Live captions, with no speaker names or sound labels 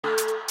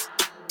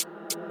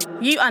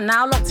You are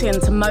now locked in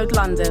to Mode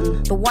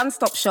London, the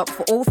one-stop shop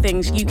for all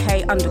things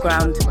UK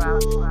underground.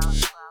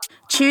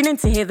 Tune in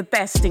to hear the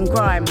best in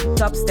grime,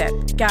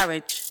 dubstep,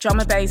 garage,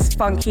 drum and bass,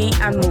 funky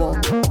and more.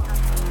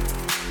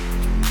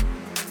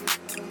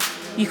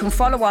 You can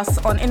follow us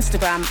on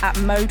Instagram at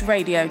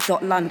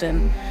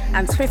moderadio.london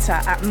and Twitter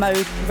at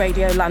Mode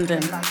Radio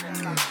London.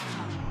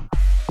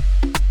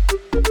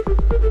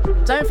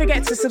 Don't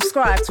forget to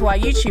subscribe to our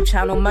YouTube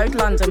channel Mode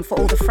London for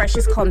all the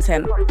freshest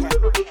content.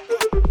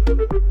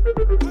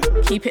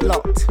 Keep it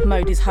locked,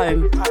 Mode is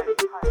home.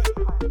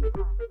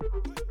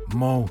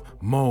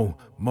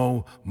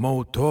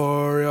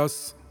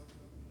 Motorious.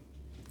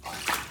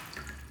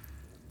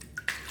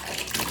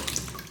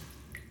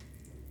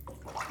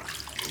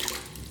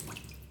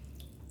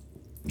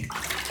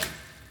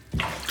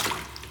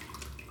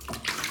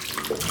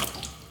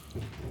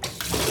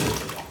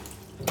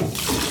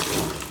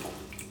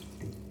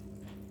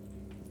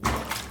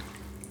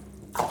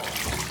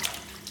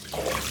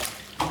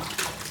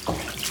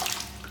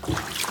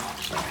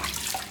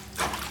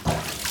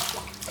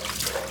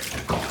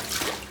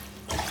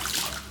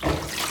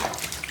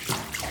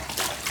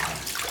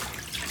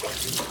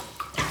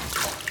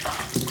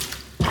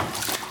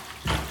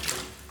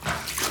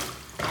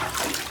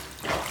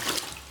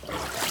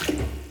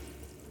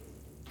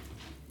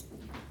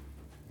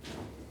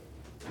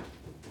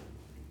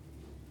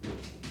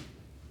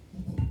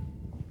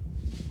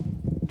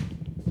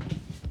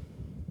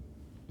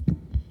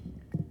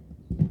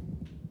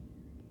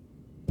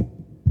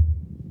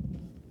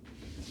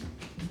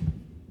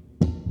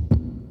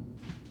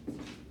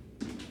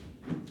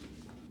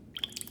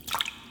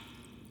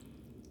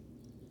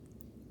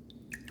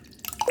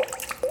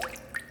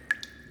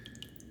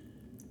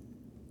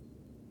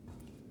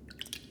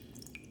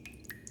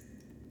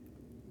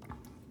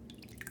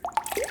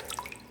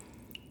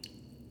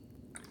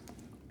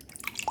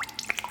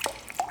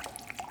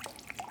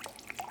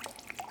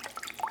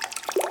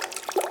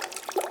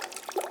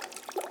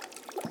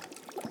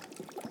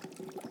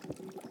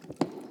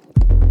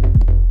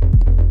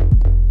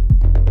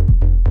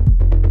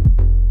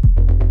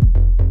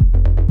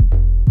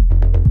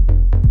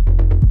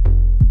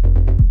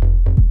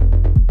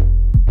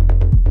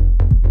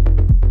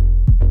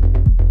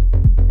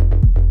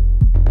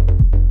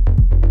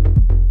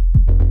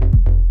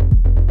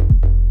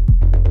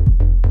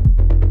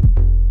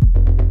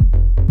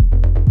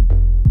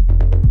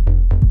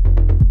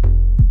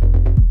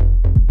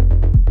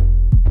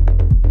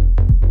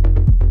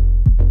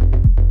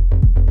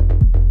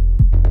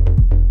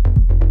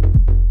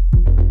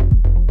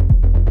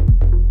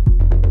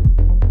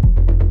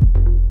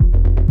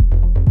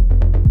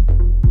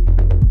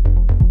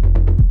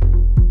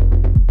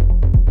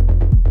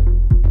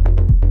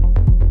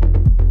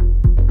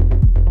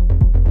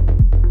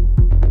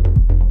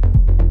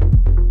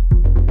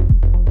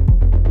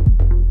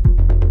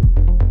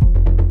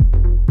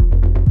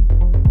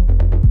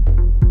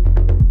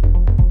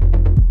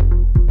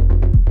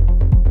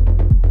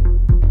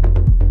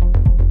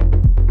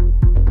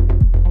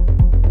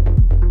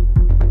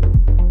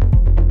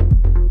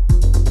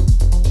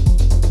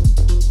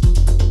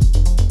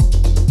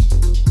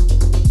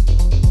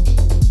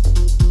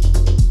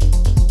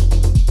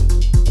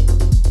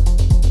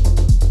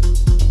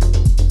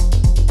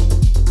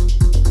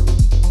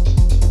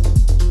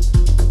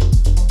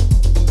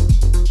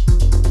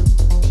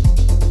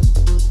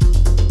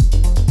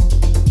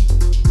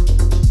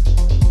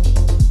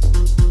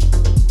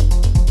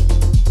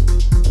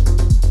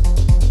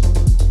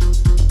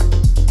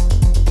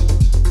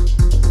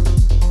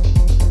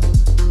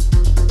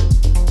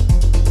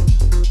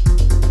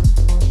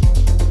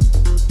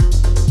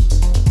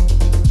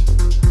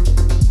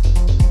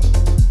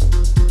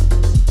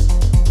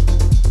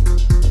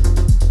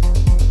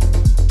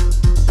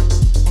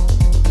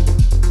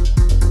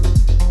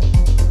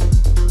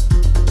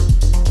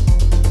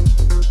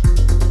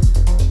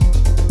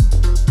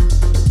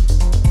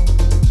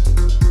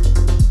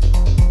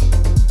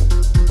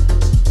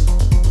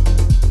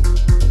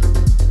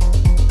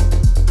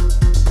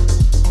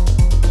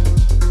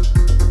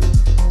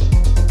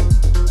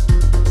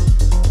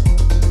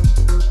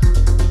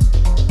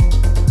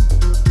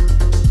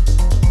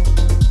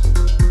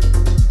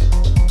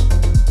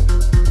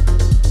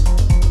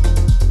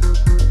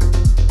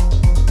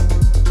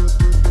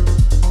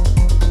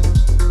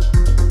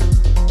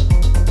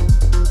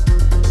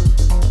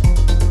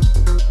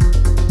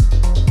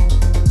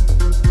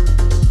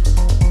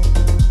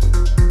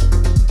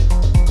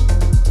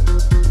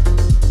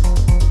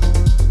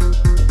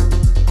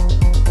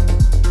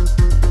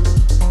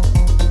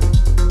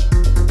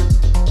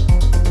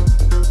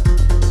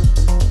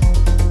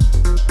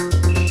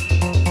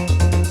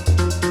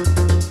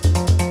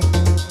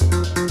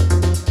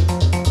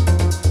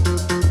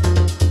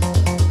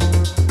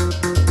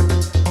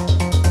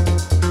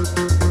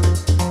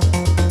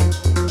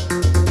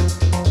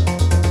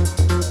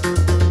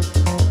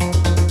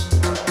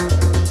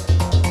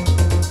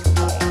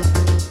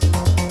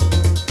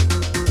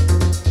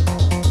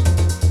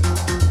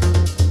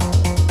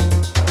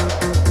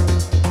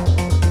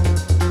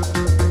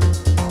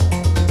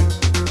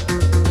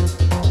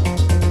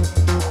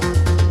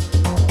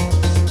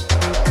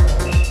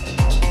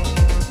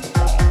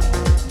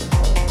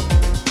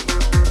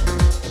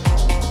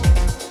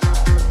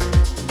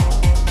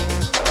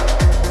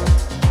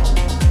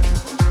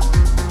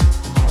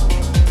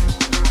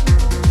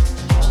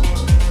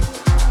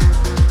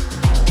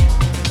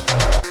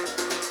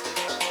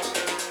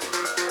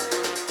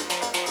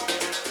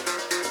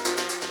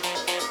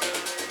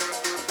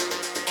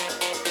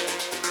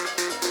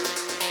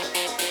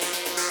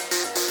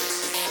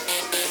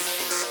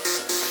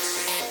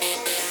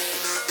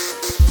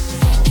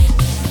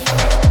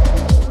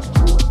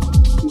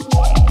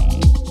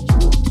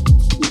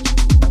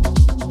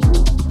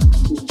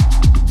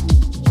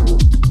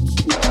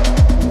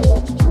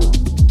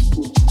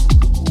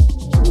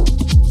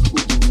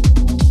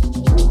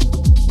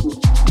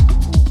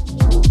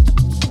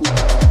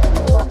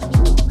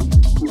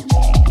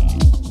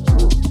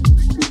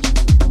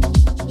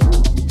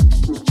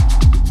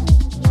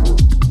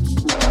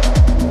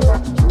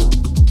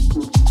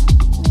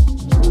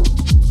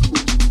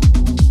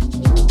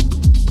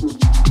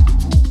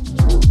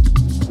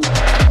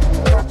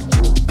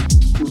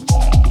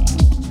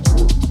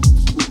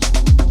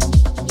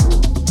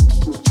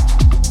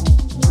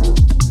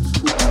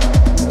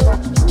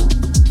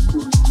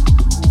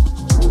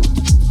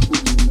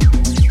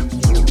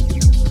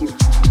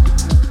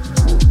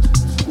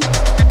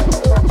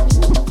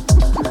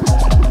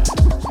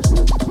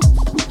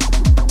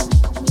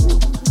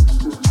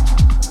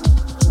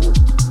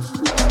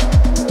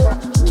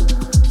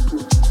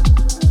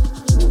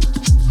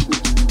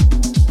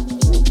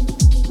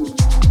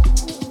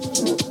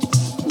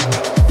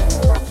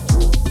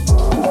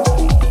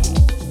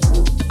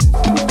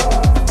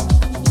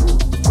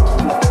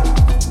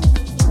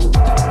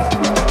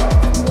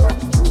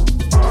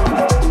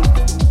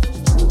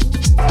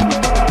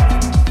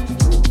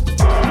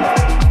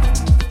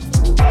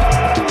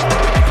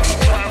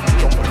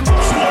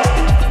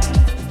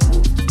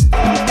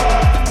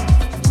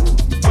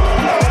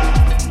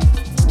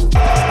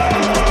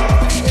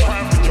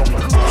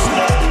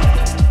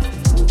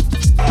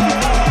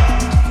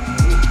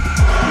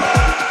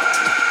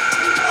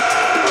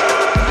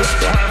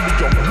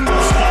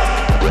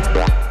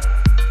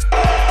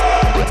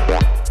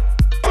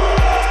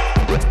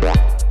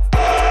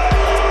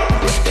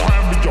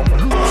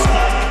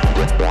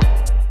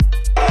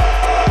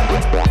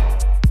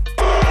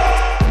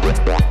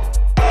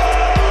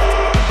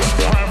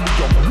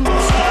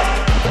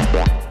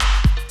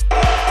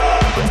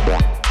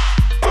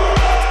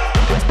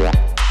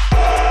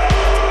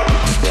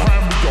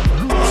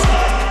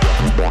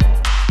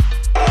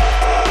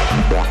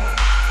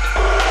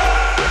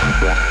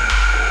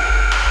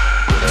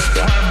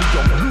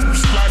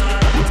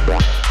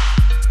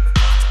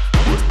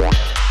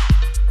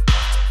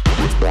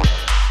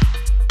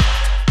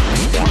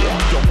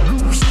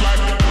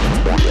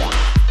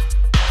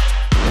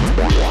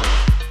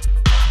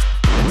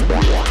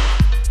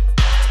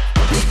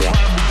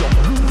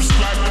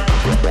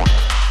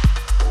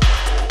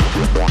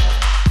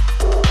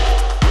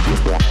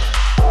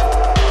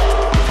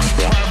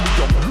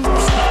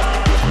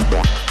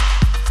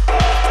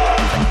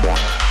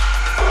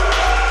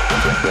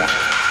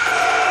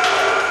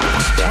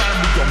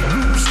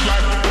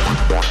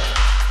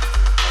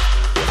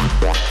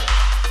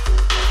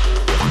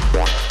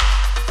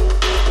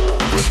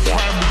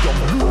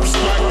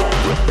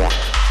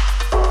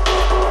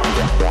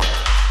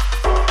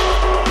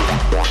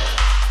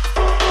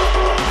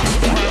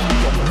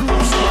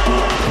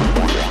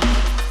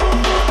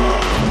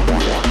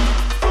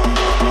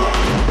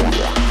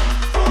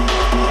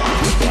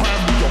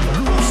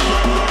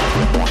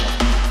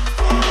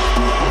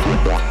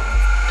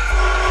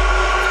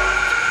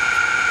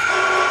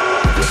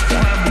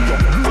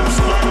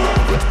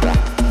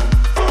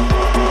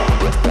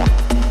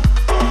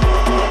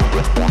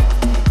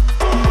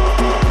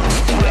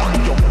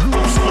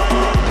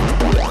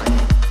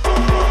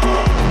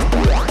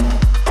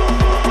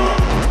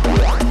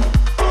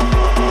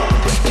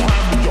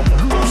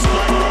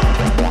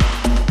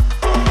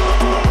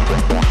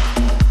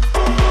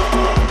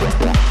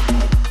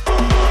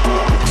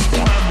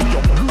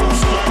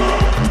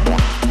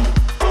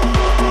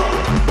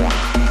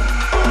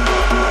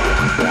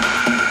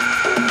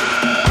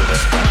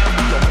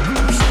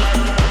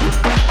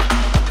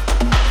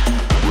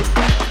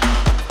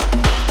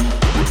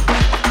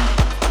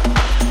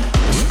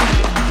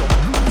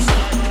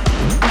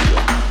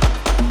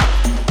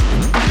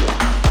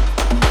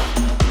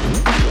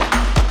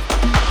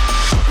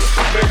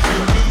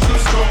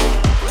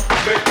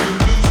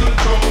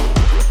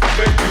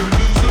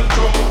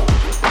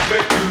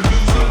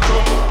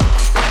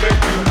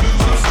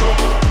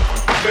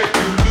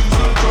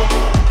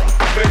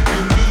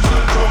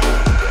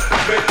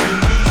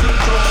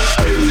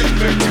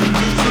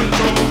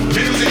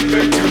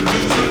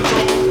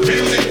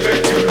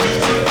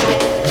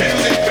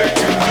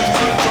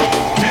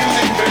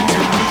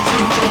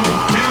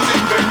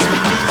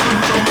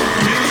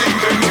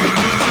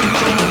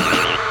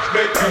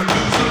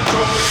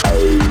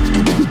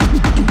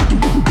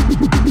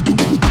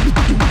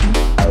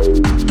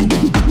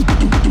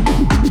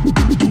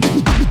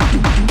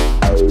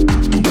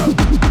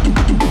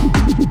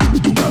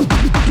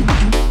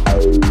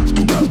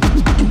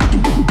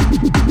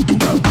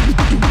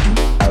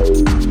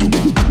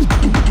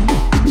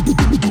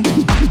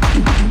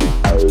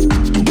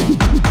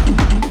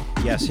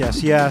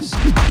 yes.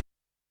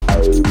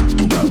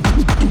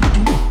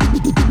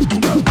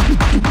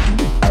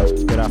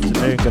 Good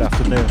afternoon, good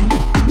afternoon.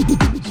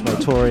 It's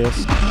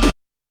Motorious.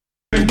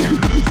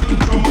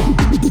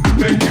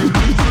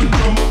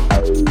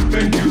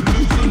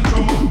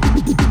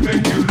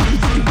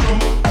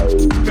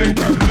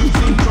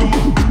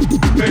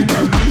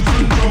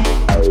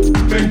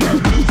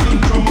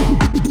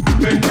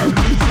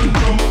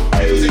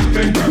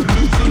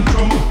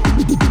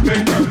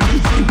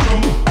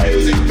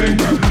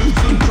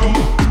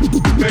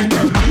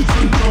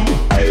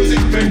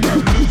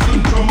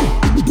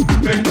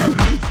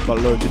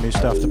 Got loads of new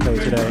stuff to play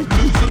today.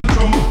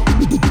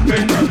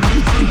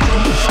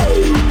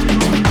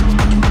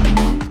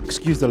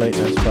 Excuse the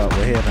lateness, but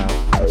we're here now.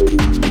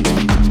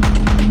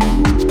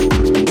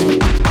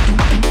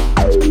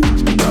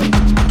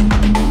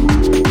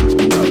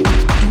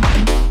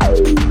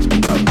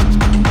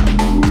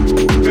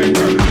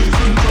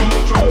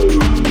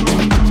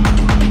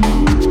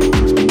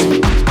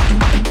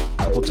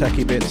 Couple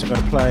techie bits I'm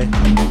going to play.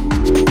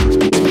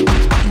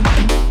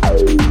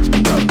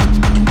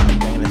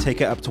 I'm going to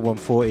take it up to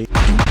 140.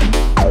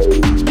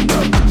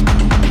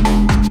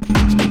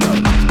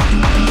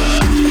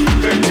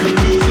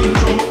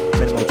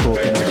 Minimal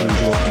talking as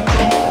usual.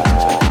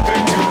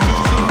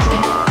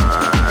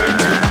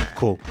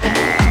 Cool.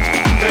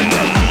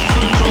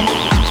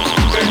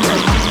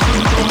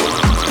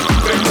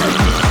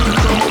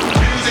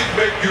 Music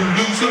make you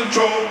lose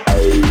control.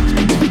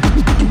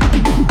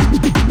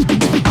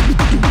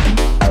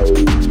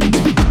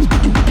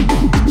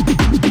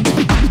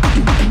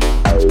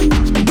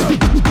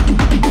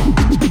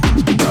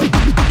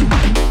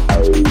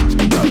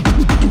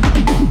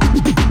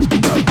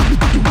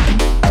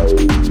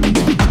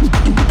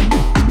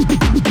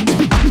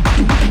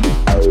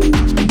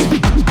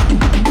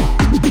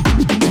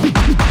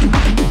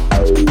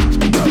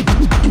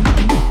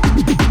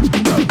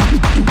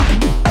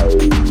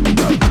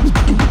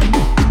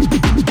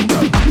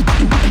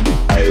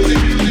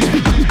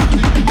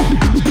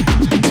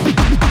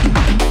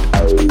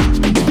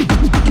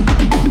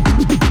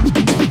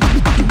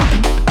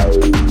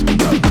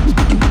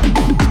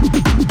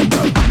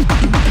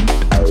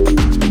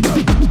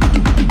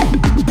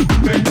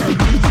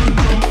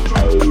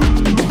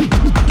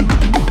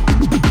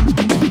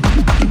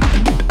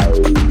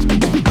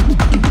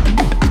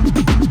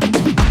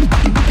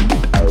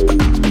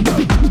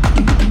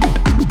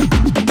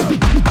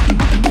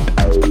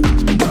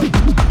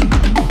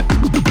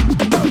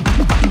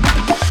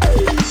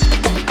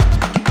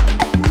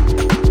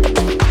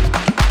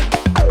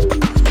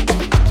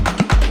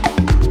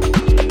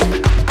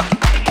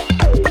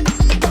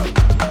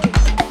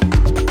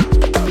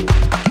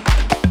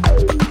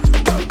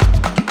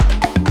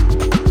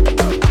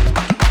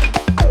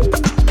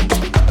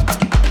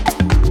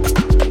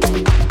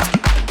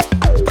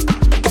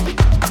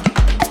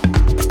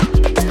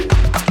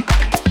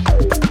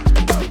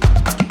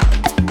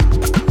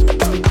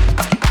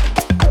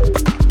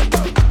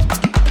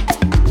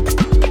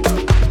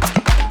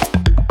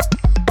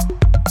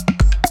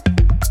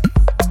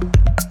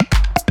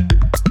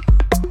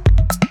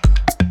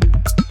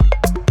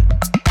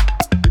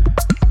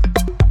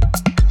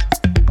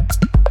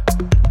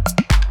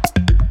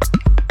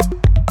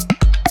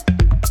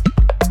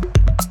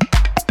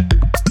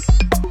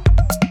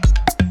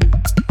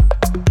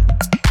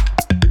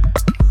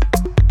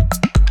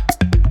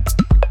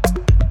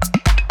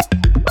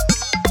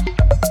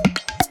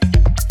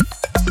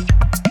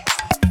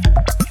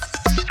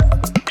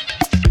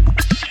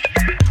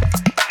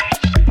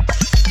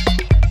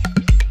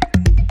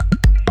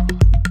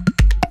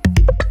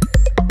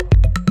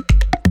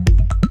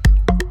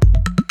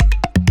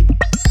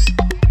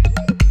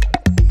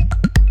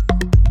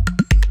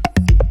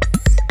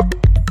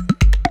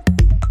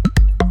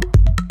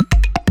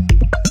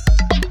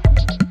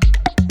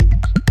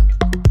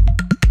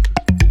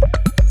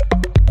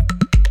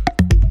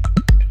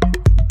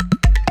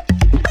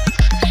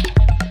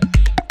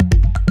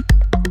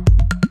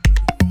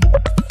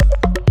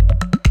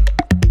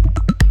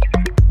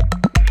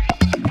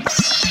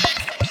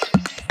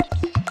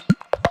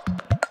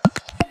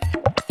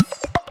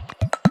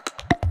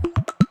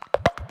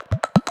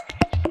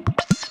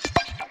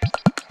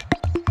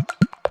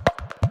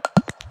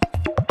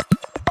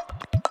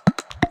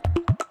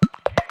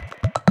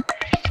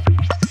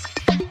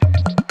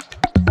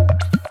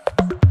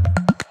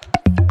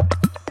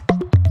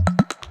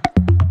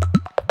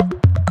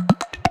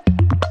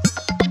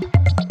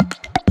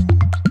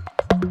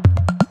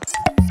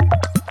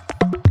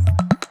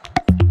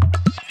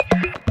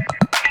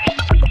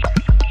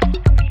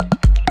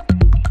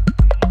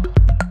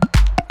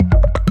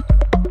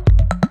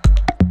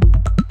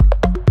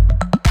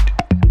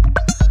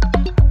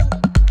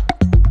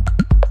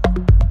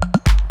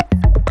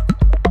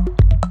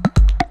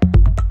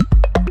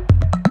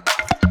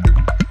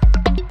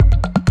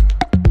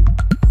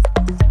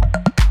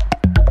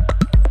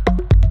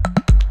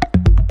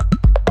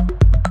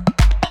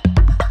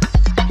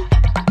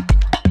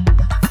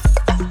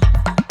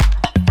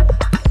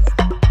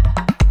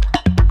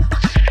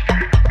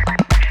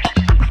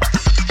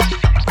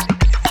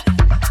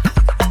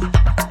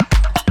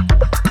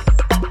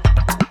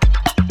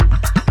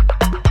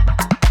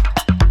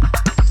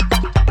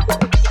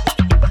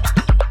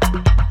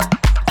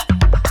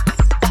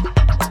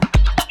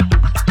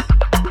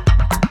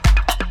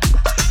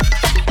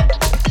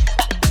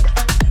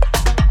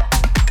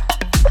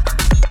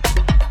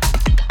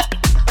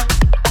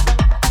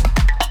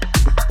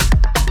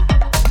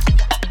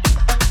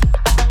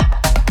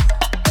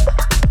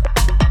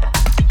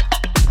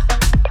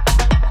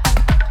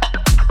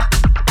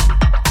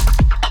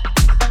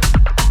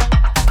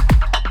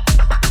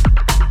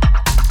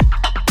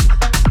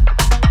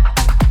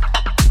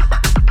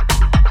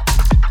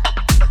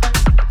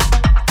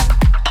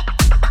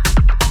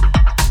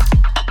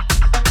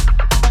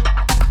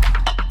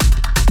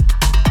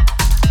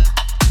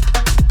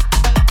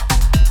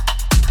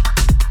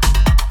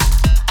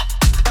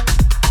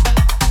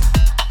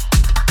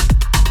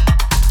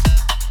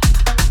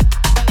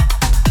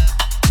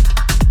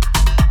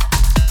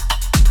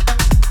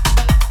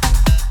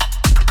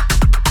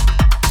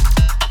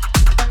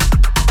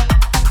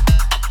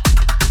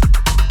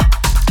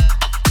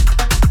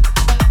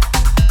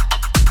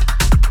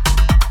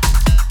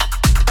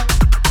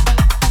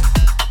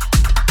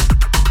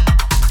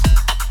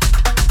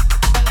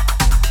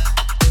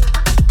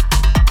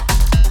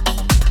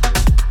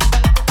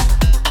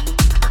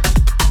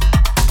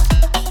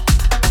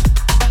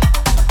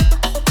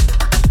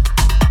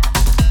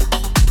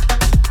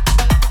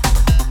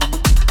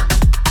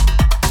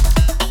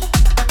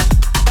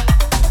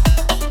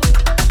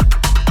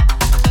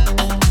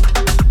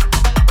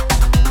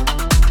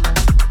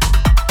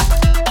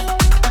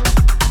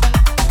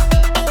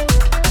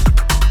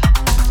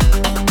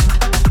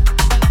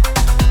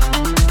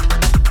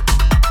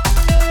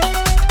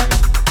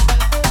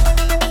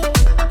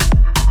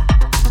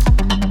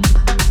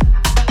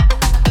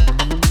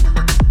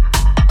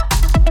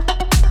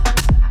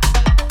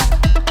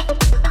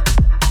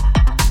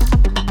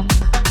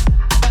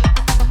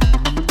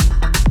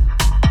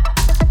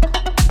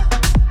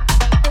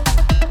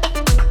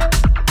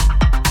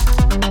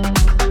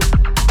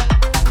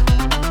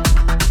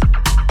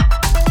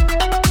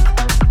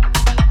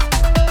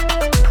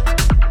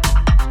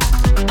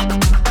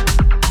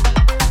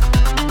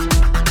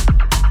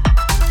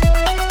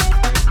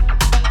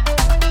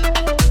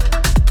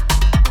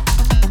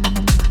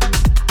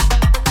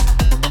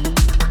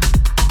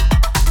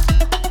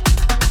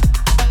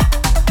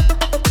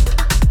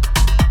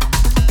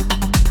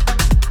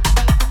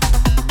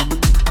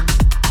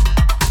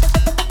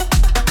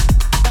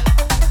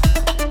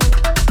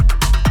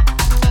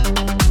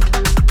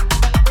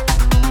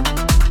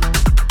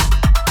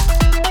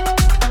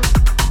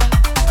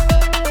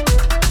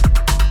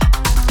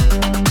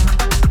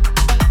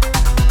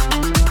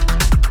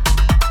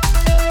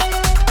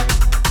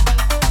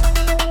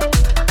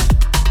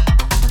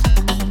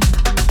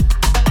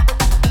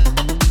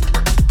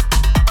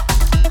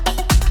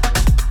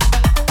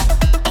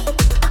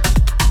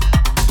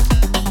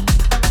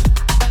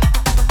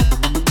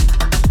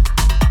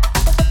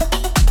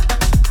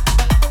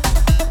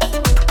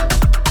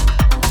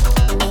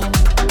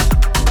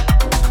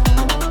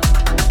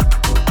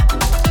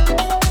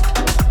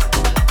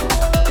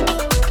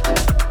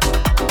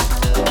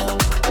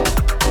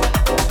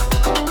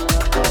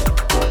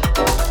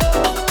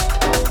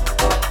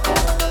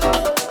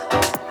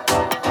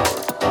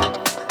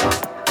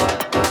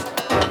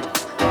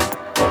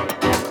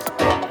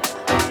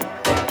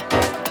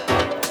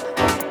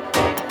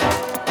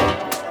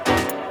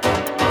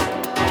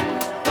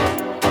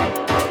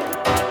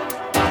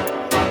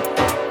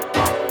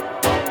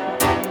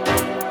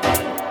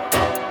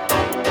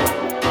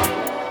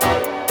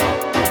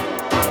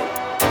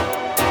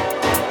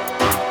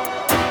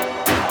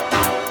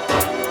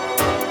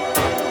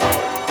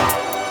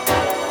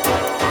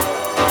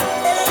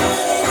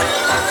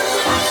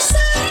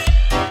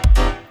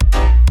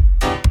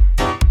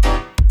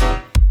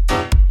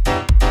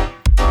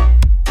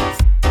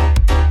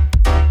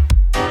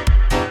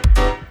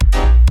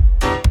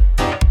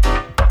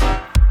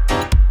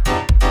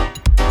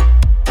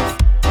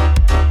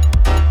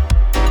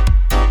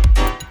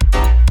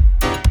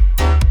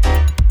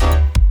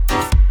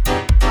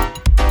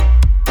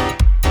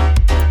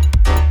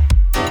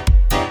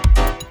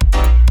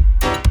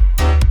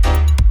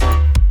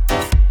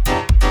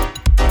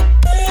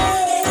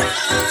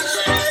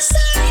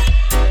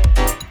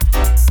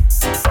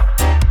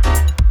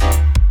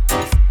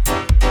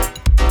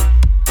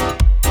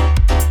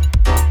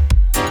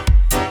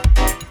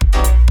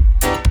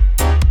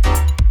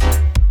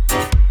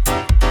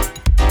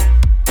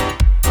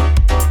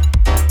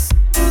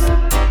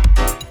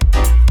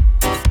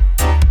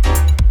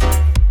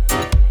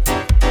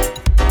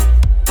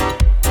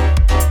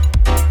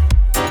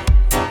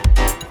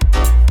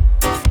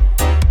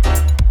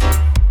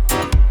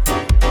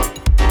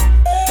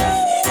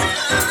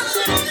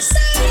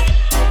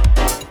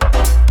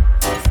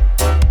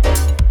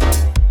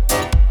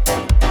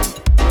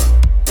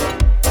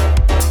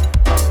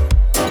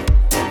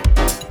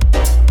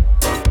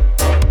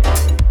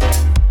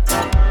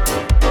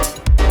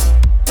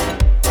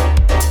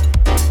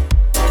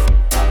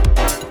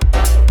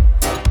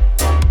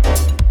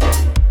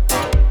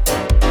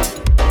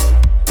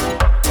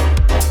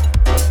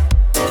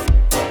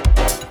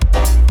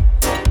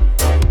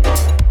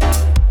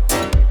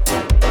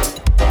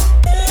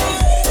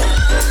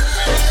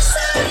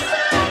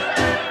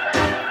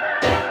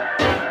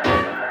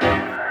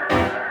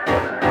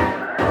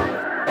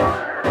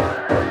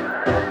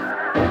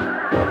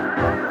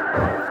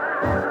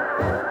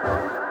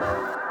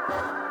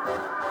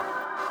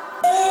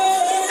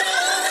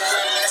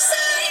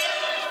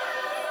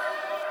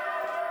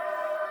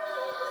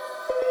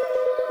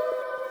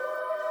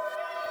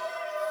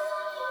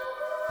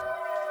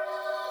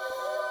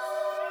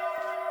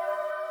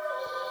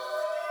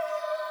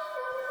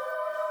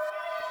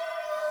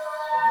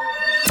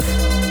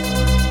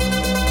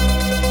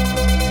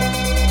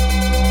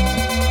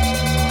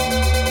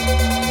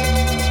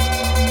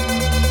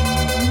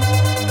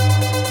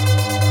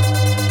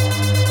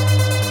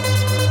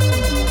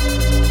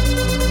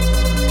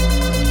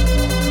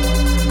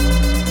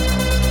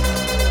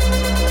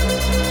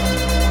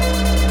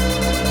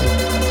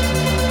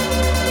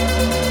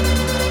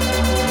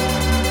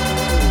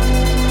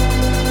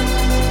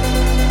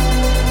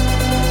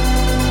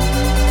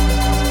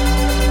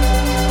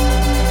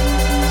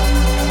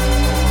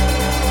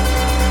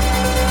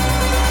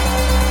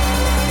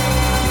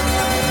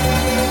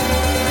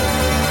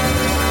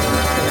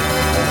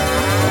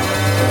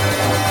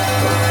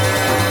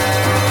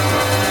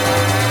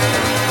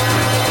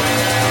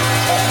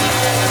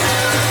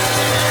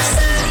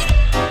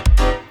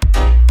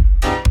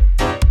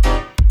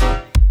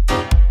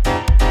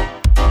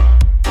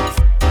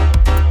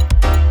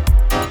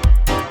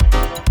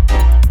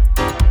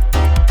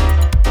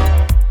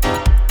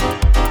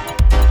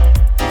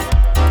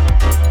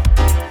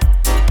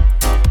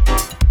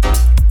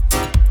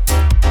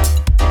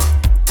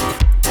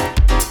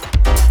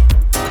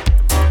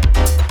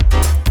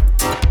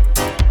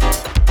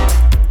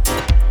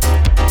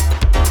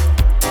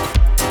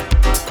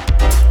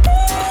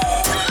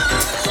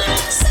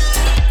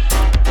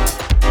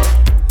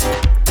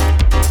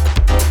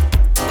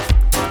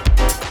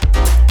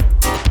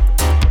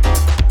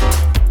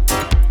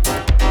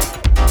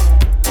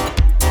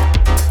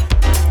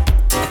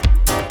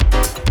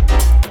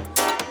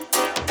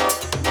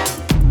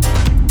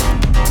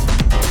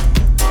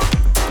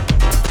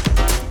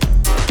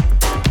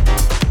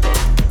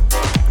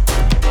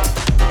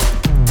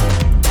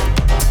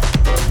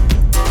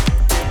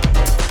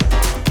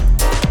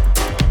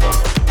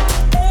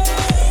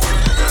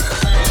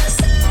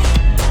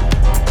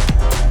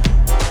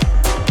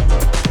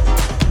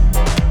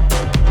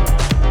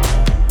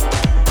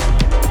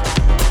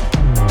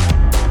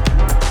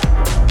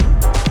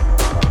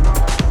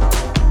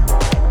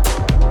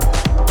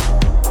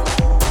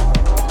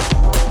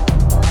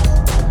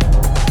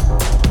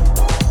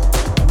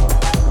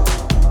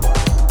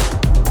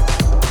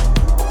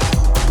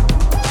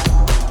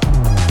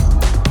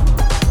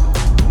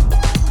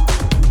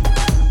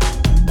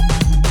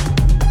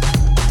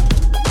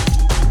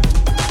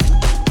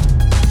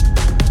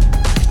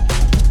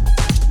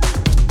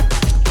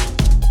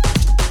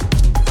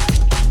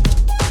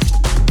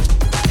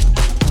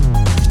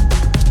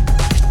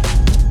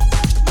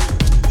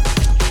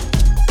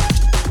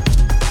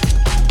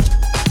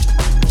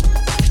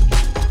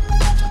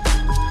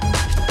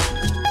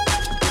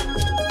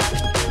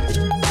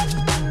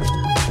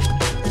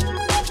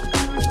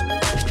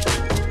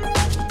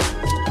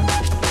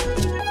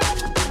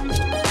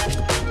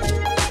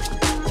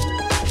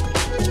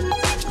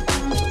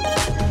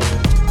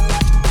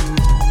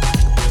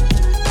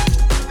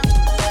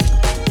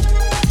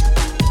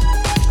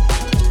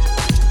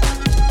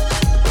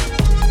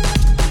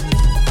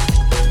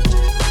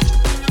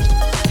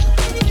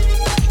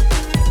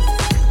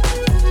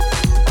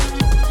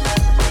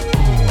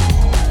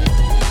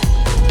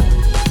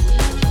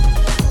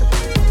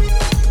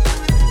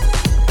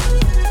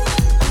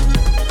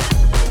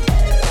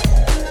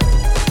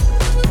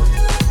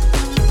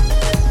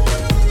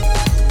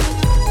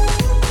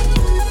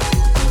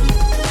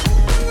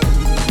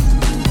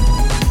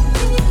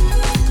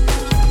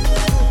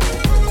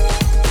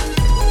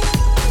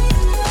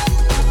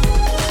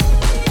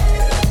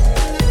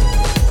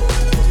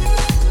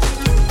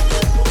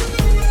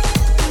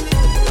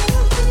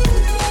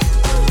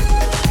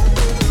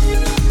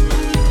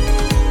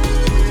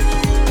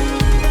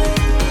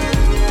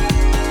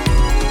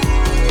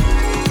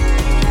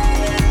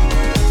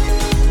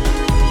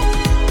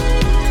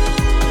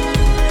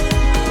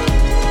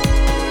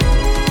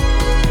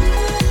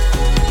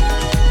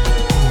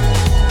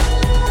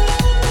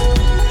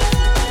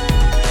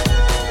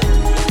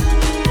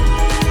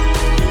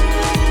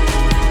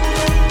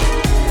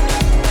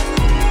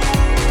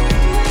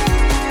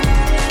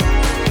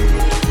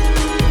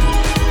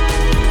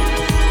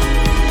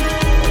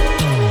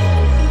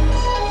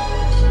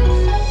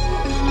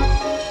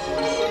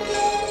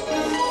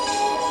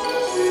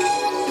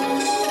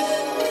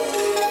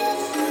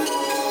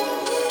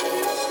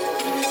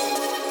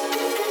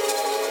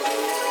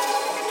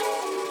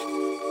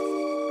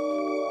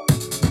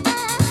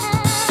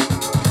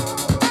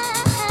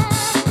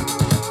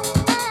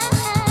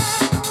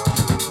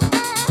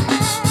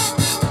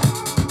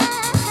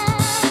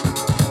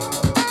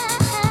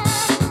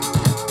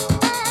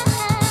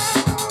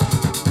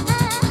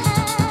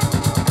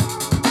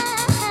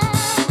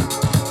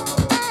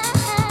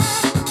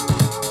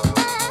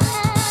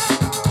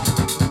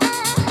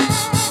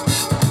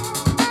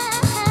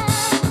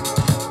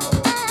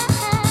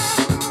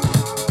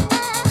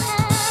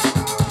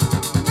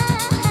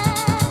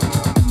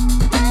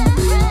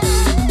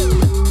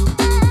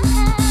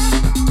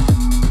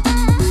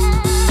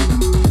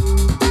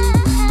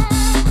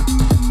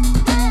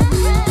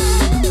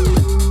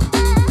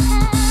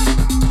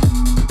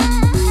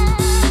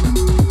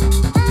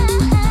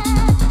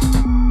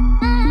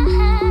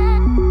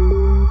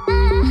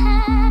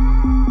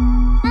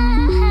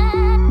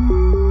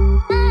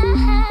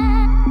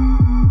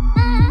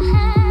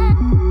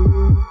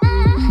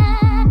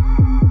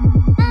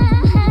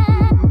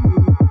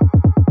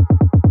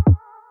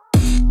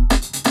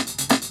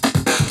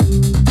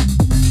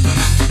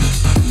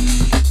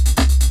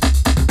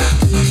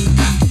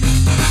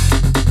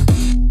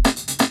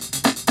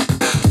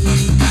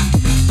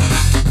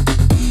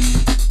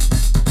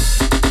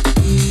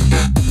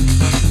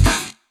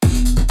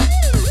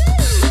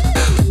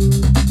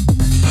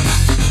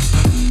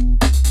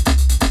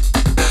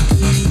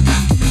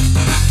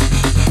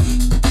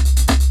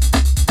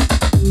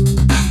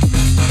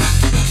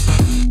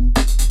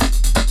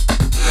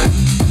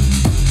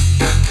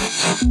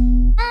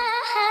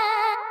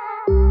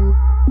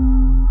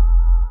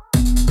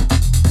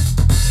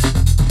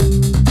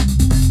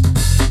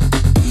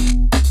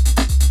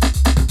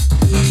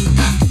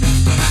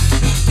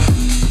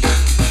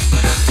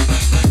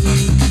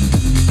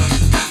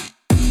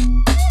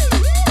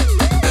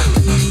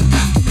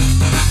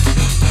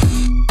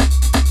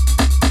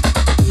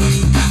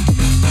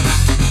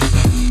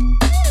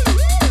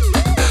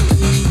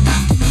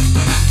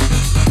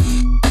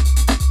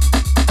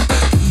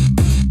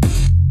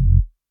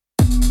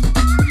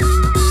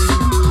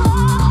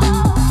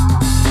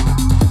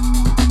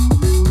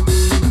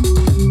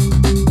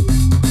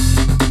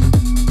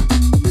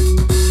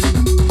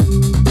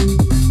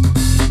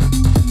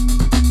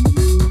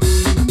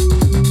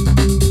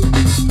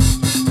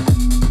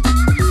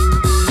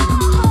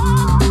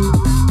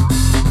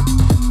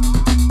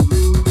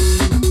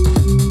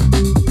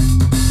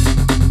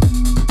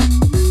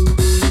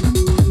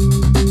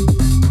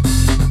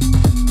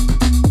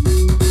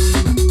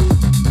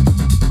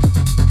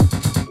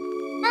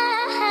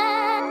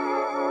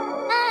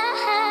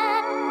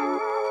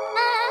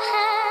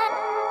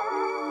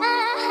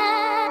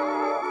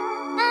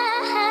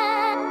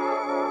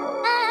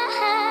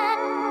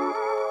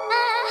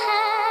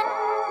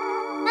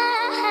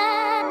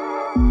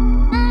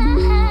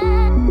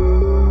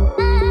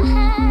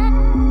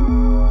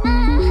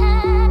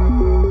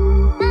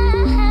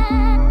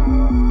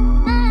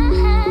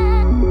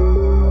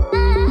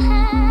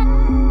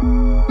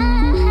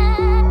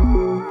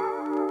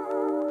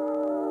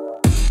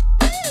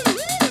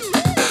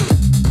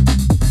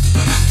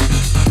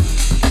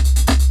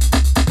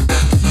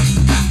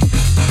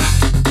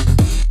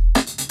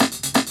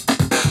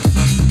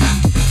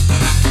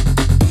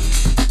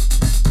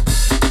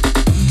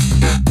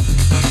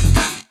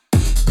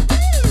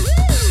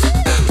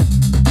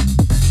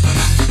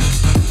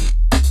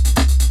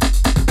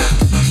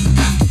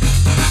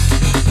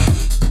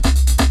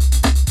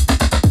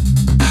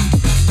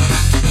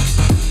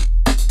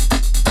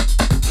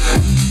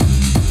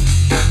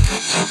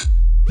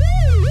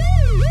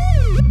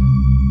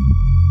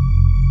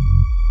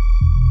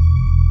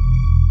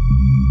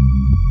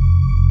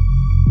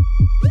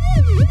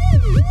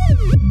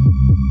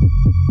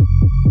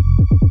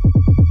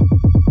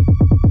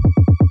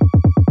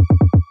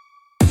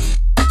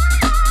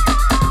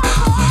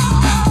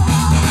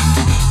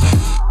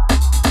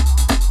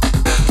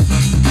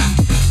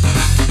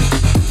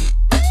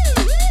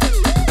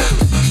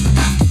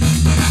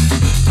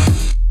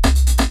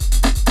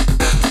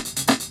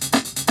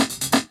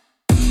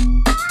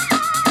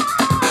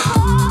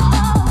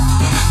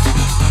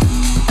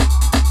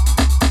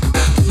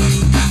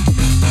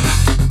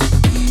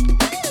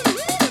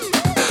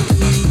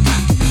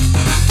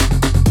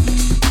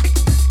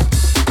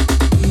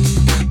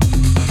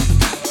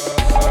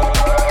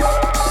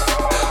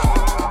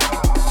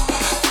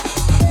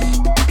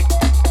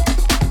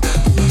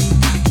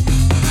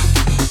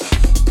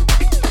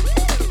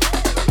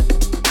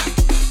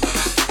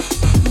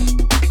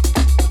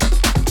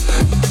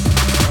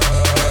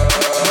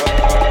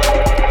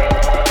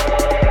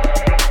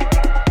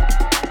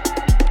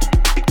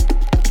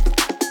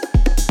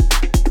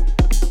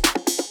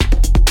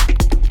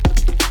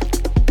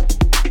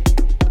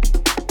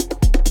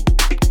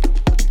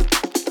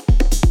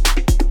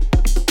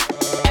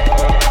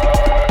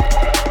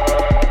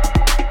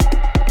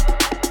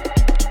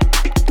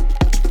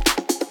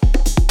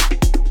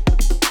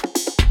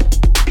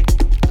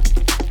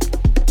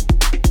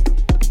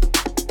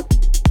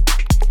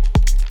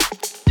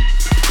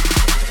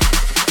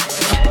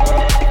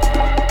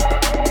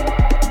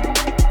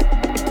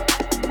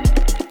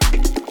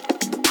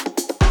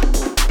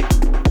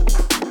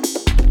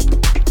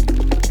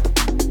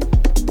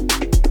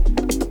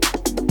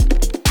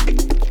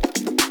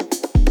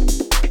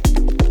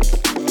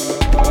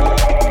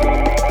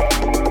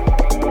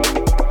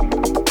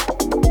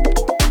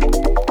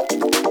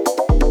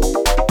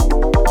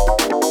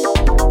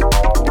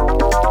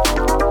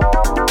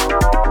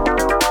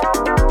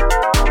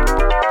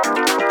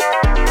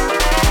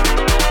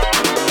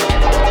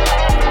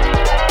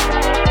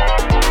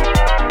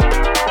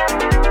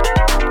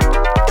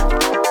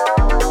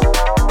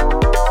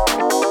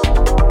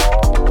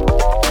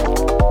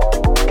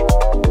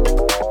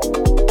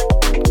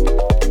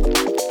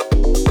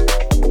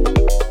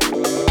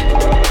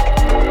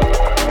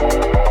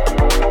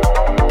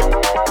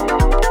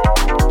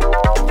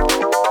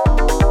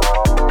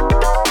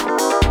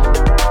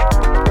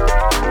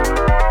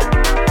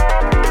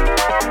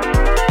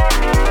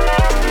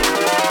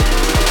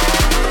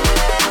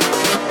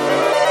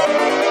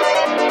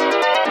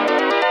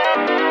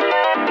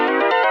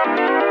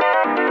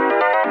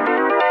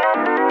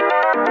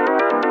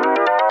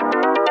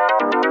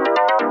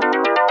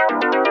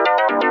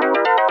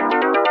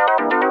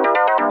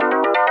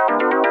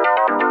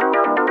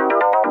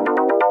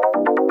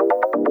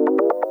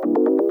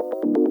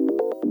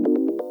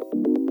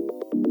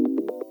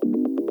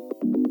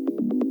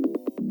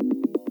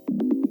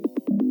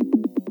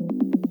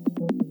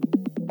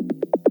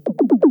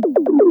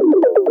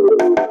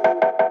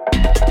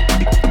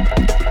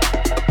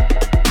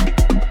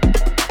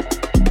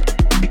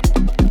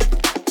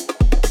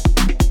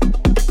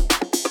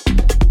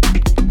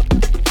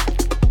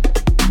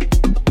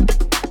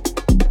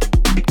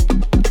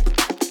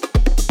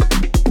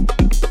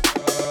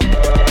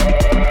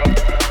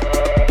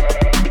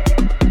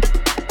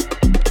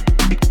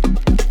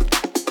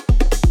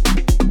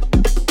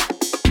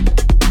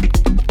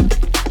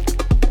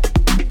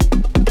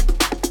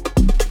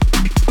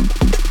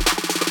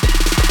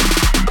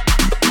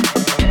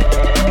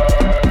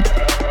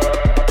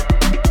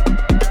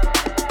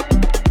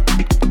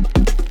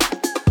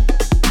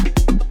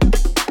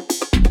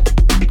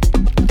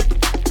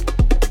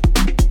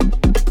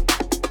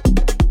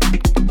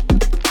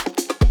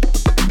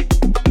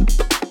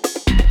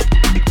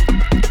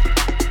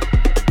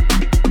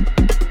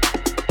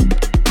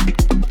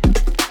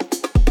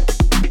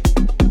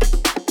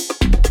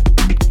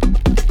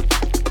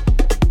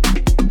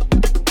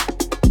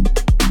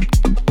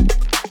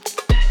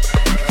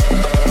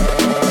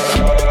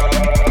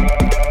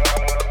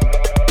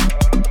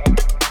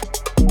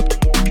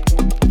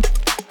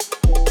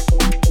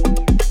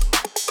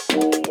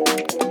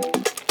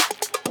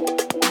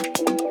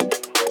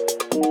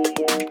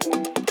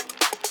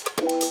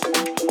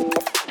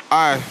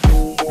 Aye,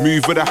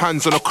 move with the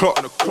hands on the clock.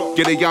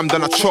 Get a yam,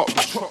 then I chop.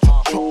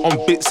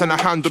 On bits and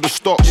I handle the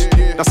stops.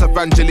 That's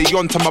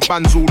Evangelion to my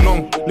bands all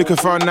long. Looking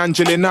for an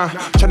Angelina.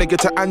 Tryna get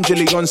to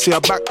Angelion, see her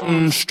back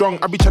strong.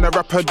 I be tryna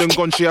rap her, then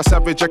gone. She a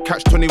savage, I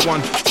catch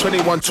 21.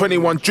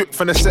 21, drip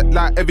from the set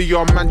like every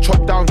young man.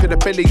 Chop down, get the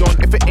belly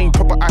on. If it ain't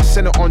proper, I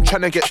send it on.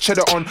 Tryna get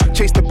cheddar on.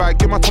 Chase the bag,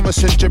 get my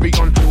Thomas and Jerry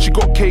on. She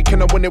got cake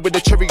and I win it with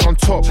the cherry on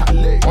top.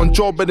 On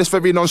job, but it's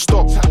very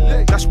non-stop.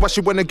 That's why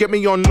she wanna get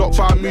me on lock.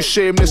 But I'm new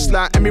shameless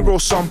like Emmy roll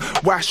some.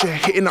 Why she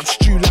hitting up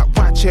stew like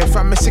white chair. If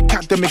I miss a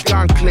cat, then me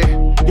gone clear.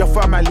 Your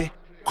family,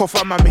 cough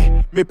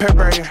mami, me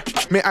pepper,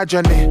 me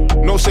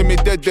ajane. No say me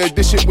dead,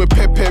 this shit with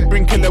pepper.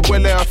 Bring killer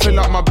well, I fill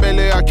up my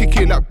belly. I kick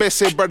it like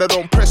Bessie, brother,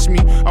 don't press me.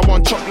 I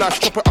want chop life,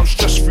 chop it up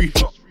stress free.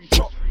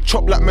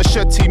 Chop like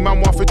machete,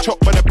 man want to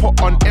chop when they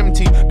pot on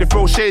empty. They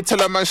throw shade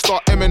till a man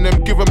start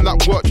Eminem. Give him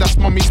that work, that's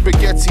mommy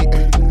spaghetti.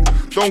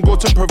 Don't go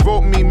to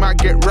provoke me, might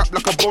get wrapped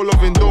like a bowl of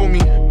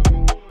Indomie.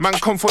 Man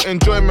come for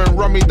enjoyment,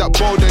 run me that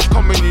bowl, they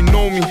come and you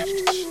know me.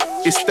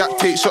 It's that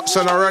take shots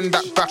and I run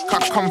that back, I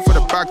come for the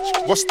bag.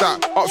 What's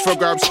that? Up for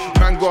grabs,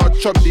 man gotta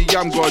chop the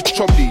yam, gotta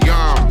chop the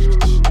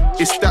yam.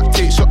 It's that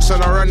take shots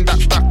and I run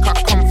that back,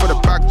 I come for the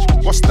bag.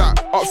 What's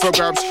that? Up for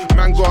grabs,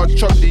 man gotta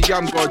chop the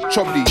yam, gotta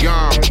chop the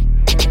yam.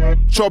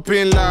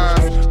 Chopping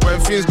life, when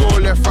things go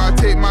left I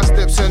take my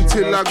steps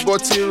until I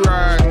got it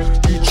right.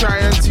 You try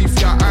and teeth,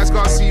 your eyes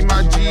can't see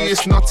my G,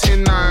 it's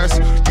nothing nice.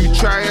 You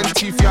try and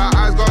teeth, your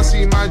eyes can't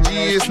see my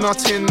G, it's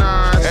nothing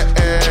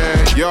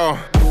nice. Yo.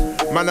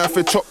 Man, I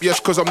fi chop, yes,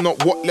 cause I'm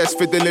not what less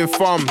fiddling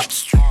farm.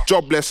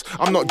 Jobless,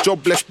 I'm not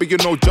jobless, but you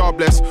know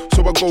jobless.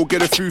 So I go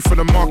get a food for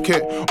the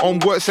market. On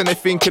works and they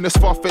thinking it's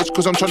far-fetched,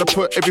 cause I'm trying to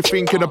put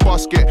everything in a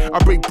basket. I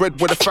break bread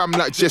with a fam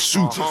like Jesus.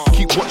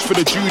 Keep watch for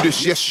the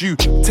Judas, yes you.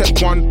 Tech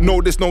 1,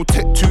 no there's no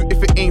tech 2.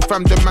 If it ain't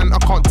fam, then man I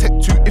can't tech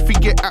 2. If we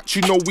get at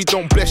you, no we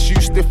don't bless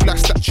you. Stiff like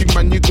statue,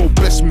 man, you go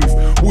best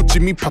move. Would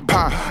Jimmy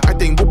Papa, I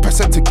think we'll pass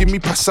to give me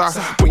passa.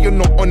 But you're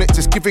not on it,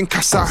 just giving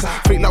casa.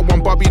 Fake like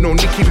one Barbie, no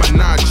Nicki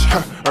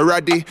Minaj.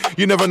 Alright.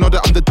 You never know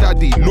that I'm the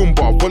daddy.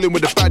 Lumbar, rolling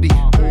with the baddie.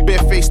 Bare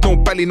face, no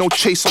belly, no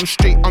chase. I'm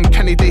straight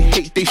uncanny, they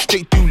hate, they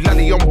straight do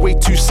lally. I'm way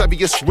too savvy,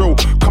 it's real.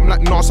 Come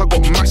like Nas, I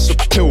got massive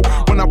pill.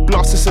 When I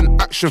blast, it's an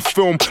action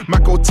film.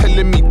 Maco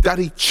telling me,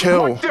 daddy,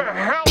 chill. What the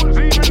hell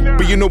is even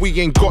but you know we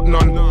ain't got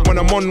none. When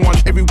I'm on one,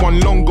 everyone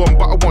long gone.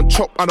 But I want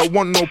chop, I don't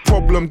want no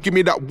problem. Give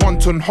me that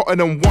wonton, hotter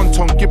than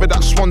wonton. Give it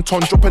that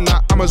swanton, dropping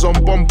like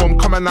Amazon bomb.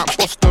 Coming like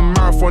Boston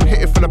Marathon.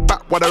 Hit it from the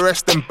back while the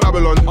rest in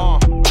Babylon.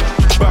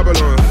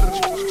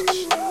 Babylon.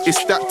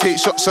 It's that take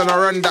shots and I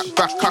run that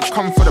back, I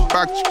come for the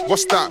bag.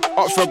 What's that?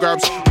 Up for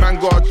grabs, man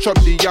gotta chop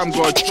the yam,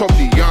 gotta chop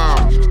the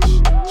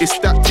yam. It's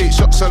that take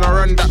shots and I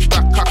run that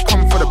back, I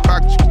come for the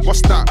bag.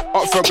 What's that?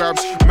 Up for grabs,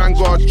 man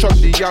gotta chop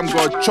the yam,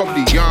 gotta chop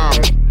the yam.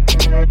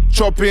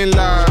 Chopping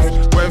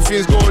life, when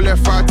things go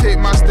left I take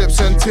my steps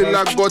until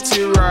I got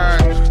it right.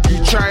 You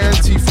try and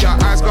teeth, your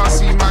eyes can't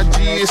see my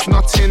G, it's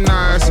nothing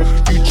nice.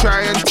 You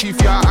try and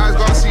teeth, your eyes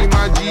can't see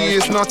my G,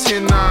 it's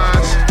nothing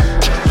nice.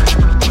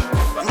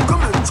 You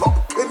come and chop.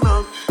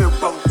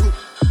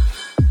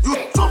 You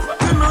chop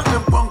dinner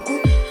in Bangu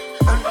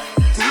and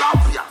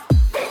tilapia.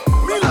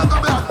 Me like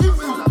I give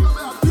you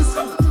this.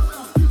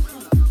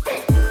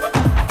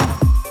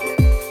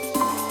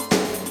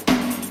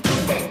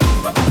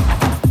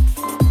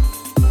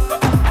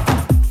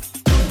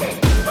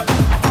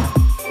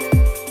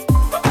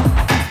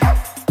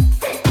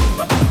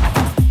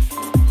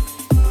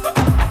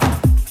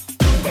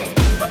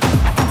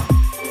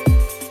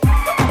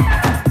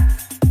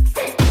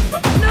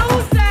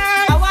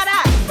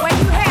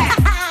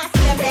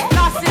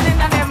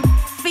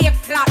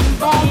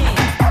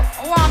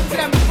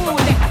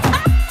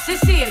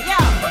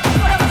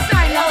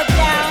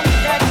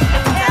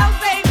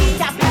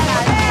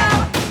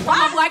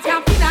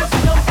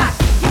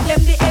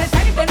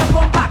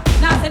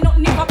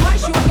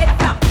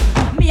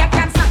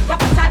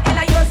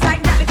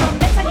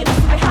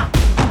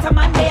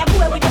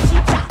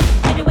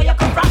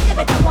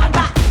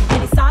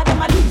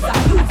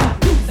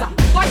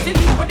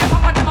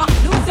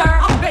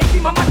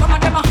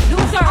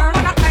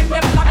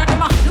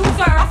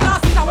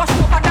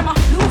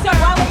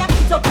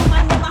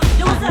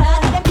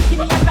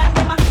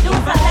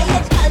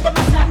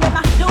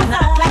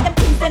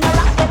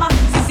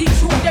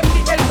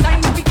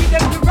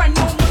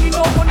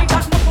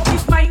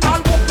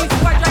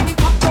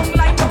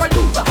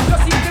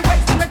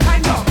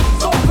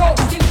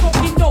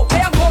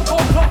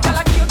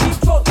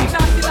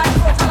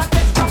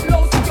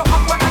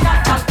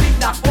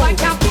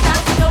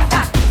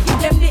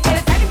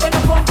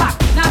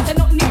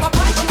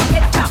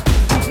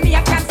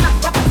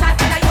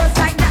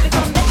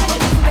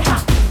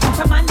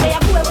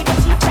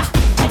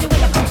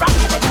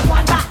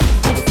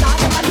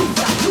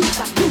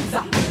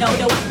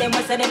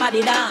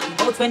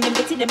 When them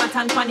bitty, them a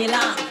tan funny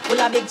long. Full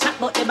of big chat,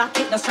 but they back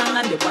it the strong.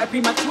 And the boy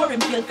premature,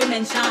 him feel for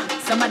mention.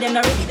 Some of them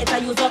are ready,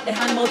 better use up the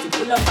hand mouth.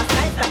 Full of a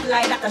slice, that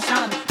lie, that a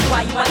sham.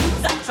 Why you a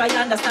loser? Try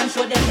understand,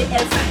 show them the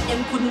L sign.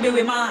 Them couldn't be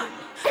with man.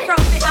 From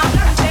the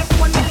outlaws, them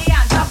 1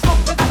 million.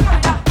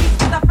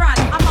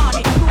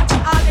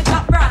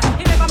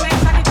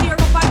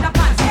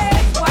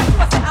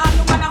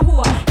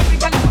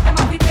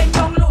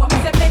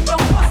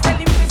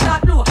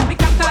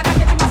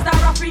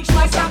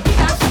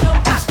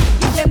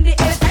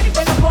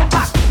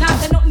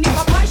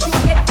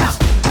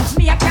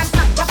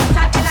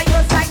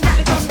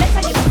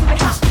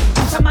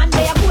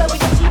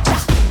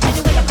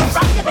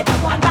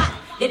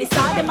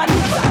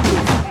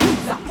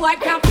 boy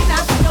can't pin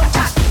us no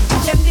chat.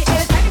 Them the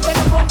hell time when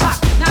you come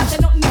back. Now say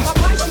nothing never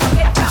boy she don't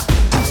get crap.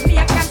 Me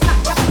I can't stop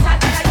capital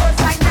and I don't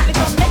sign that.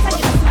 Become better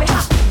you to be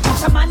hot.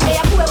 Come on they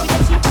are cool with the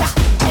cheap chat.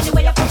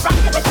 Anyway you come from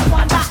you better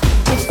want that.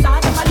 It's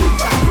all them a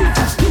loser,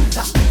 loser,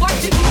 loser. What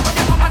the people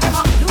them mama them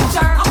a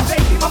loser. I'm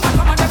baby mama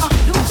mama them a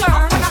loser.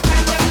 I'm gonna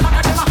find them mama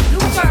them a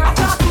loser. I'm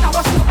talking I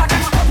was over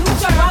them a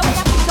loser. Why we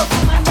a pick up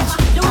them and them a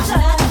loser.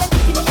 Let them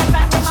see me and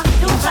brand them a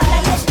loser.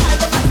 Let them tell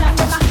them a slam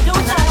them a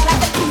loser. Like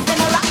the things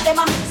them a rock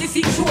them a.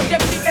 See show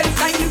them the L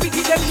sign, you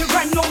wicked them you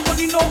grind. No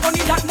money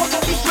that much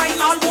of this mine.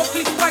 All walk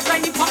this bright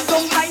line, you pop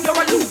down line, you're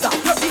a loser.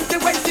 You're this the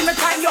West in the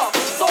time, you're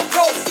so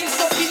proud, still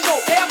so in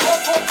low. They are go,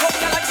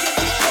 you're like this,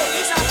 this show.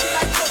 This is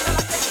like so, you're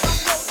like this,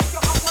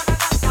 you have one of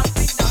that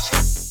something now.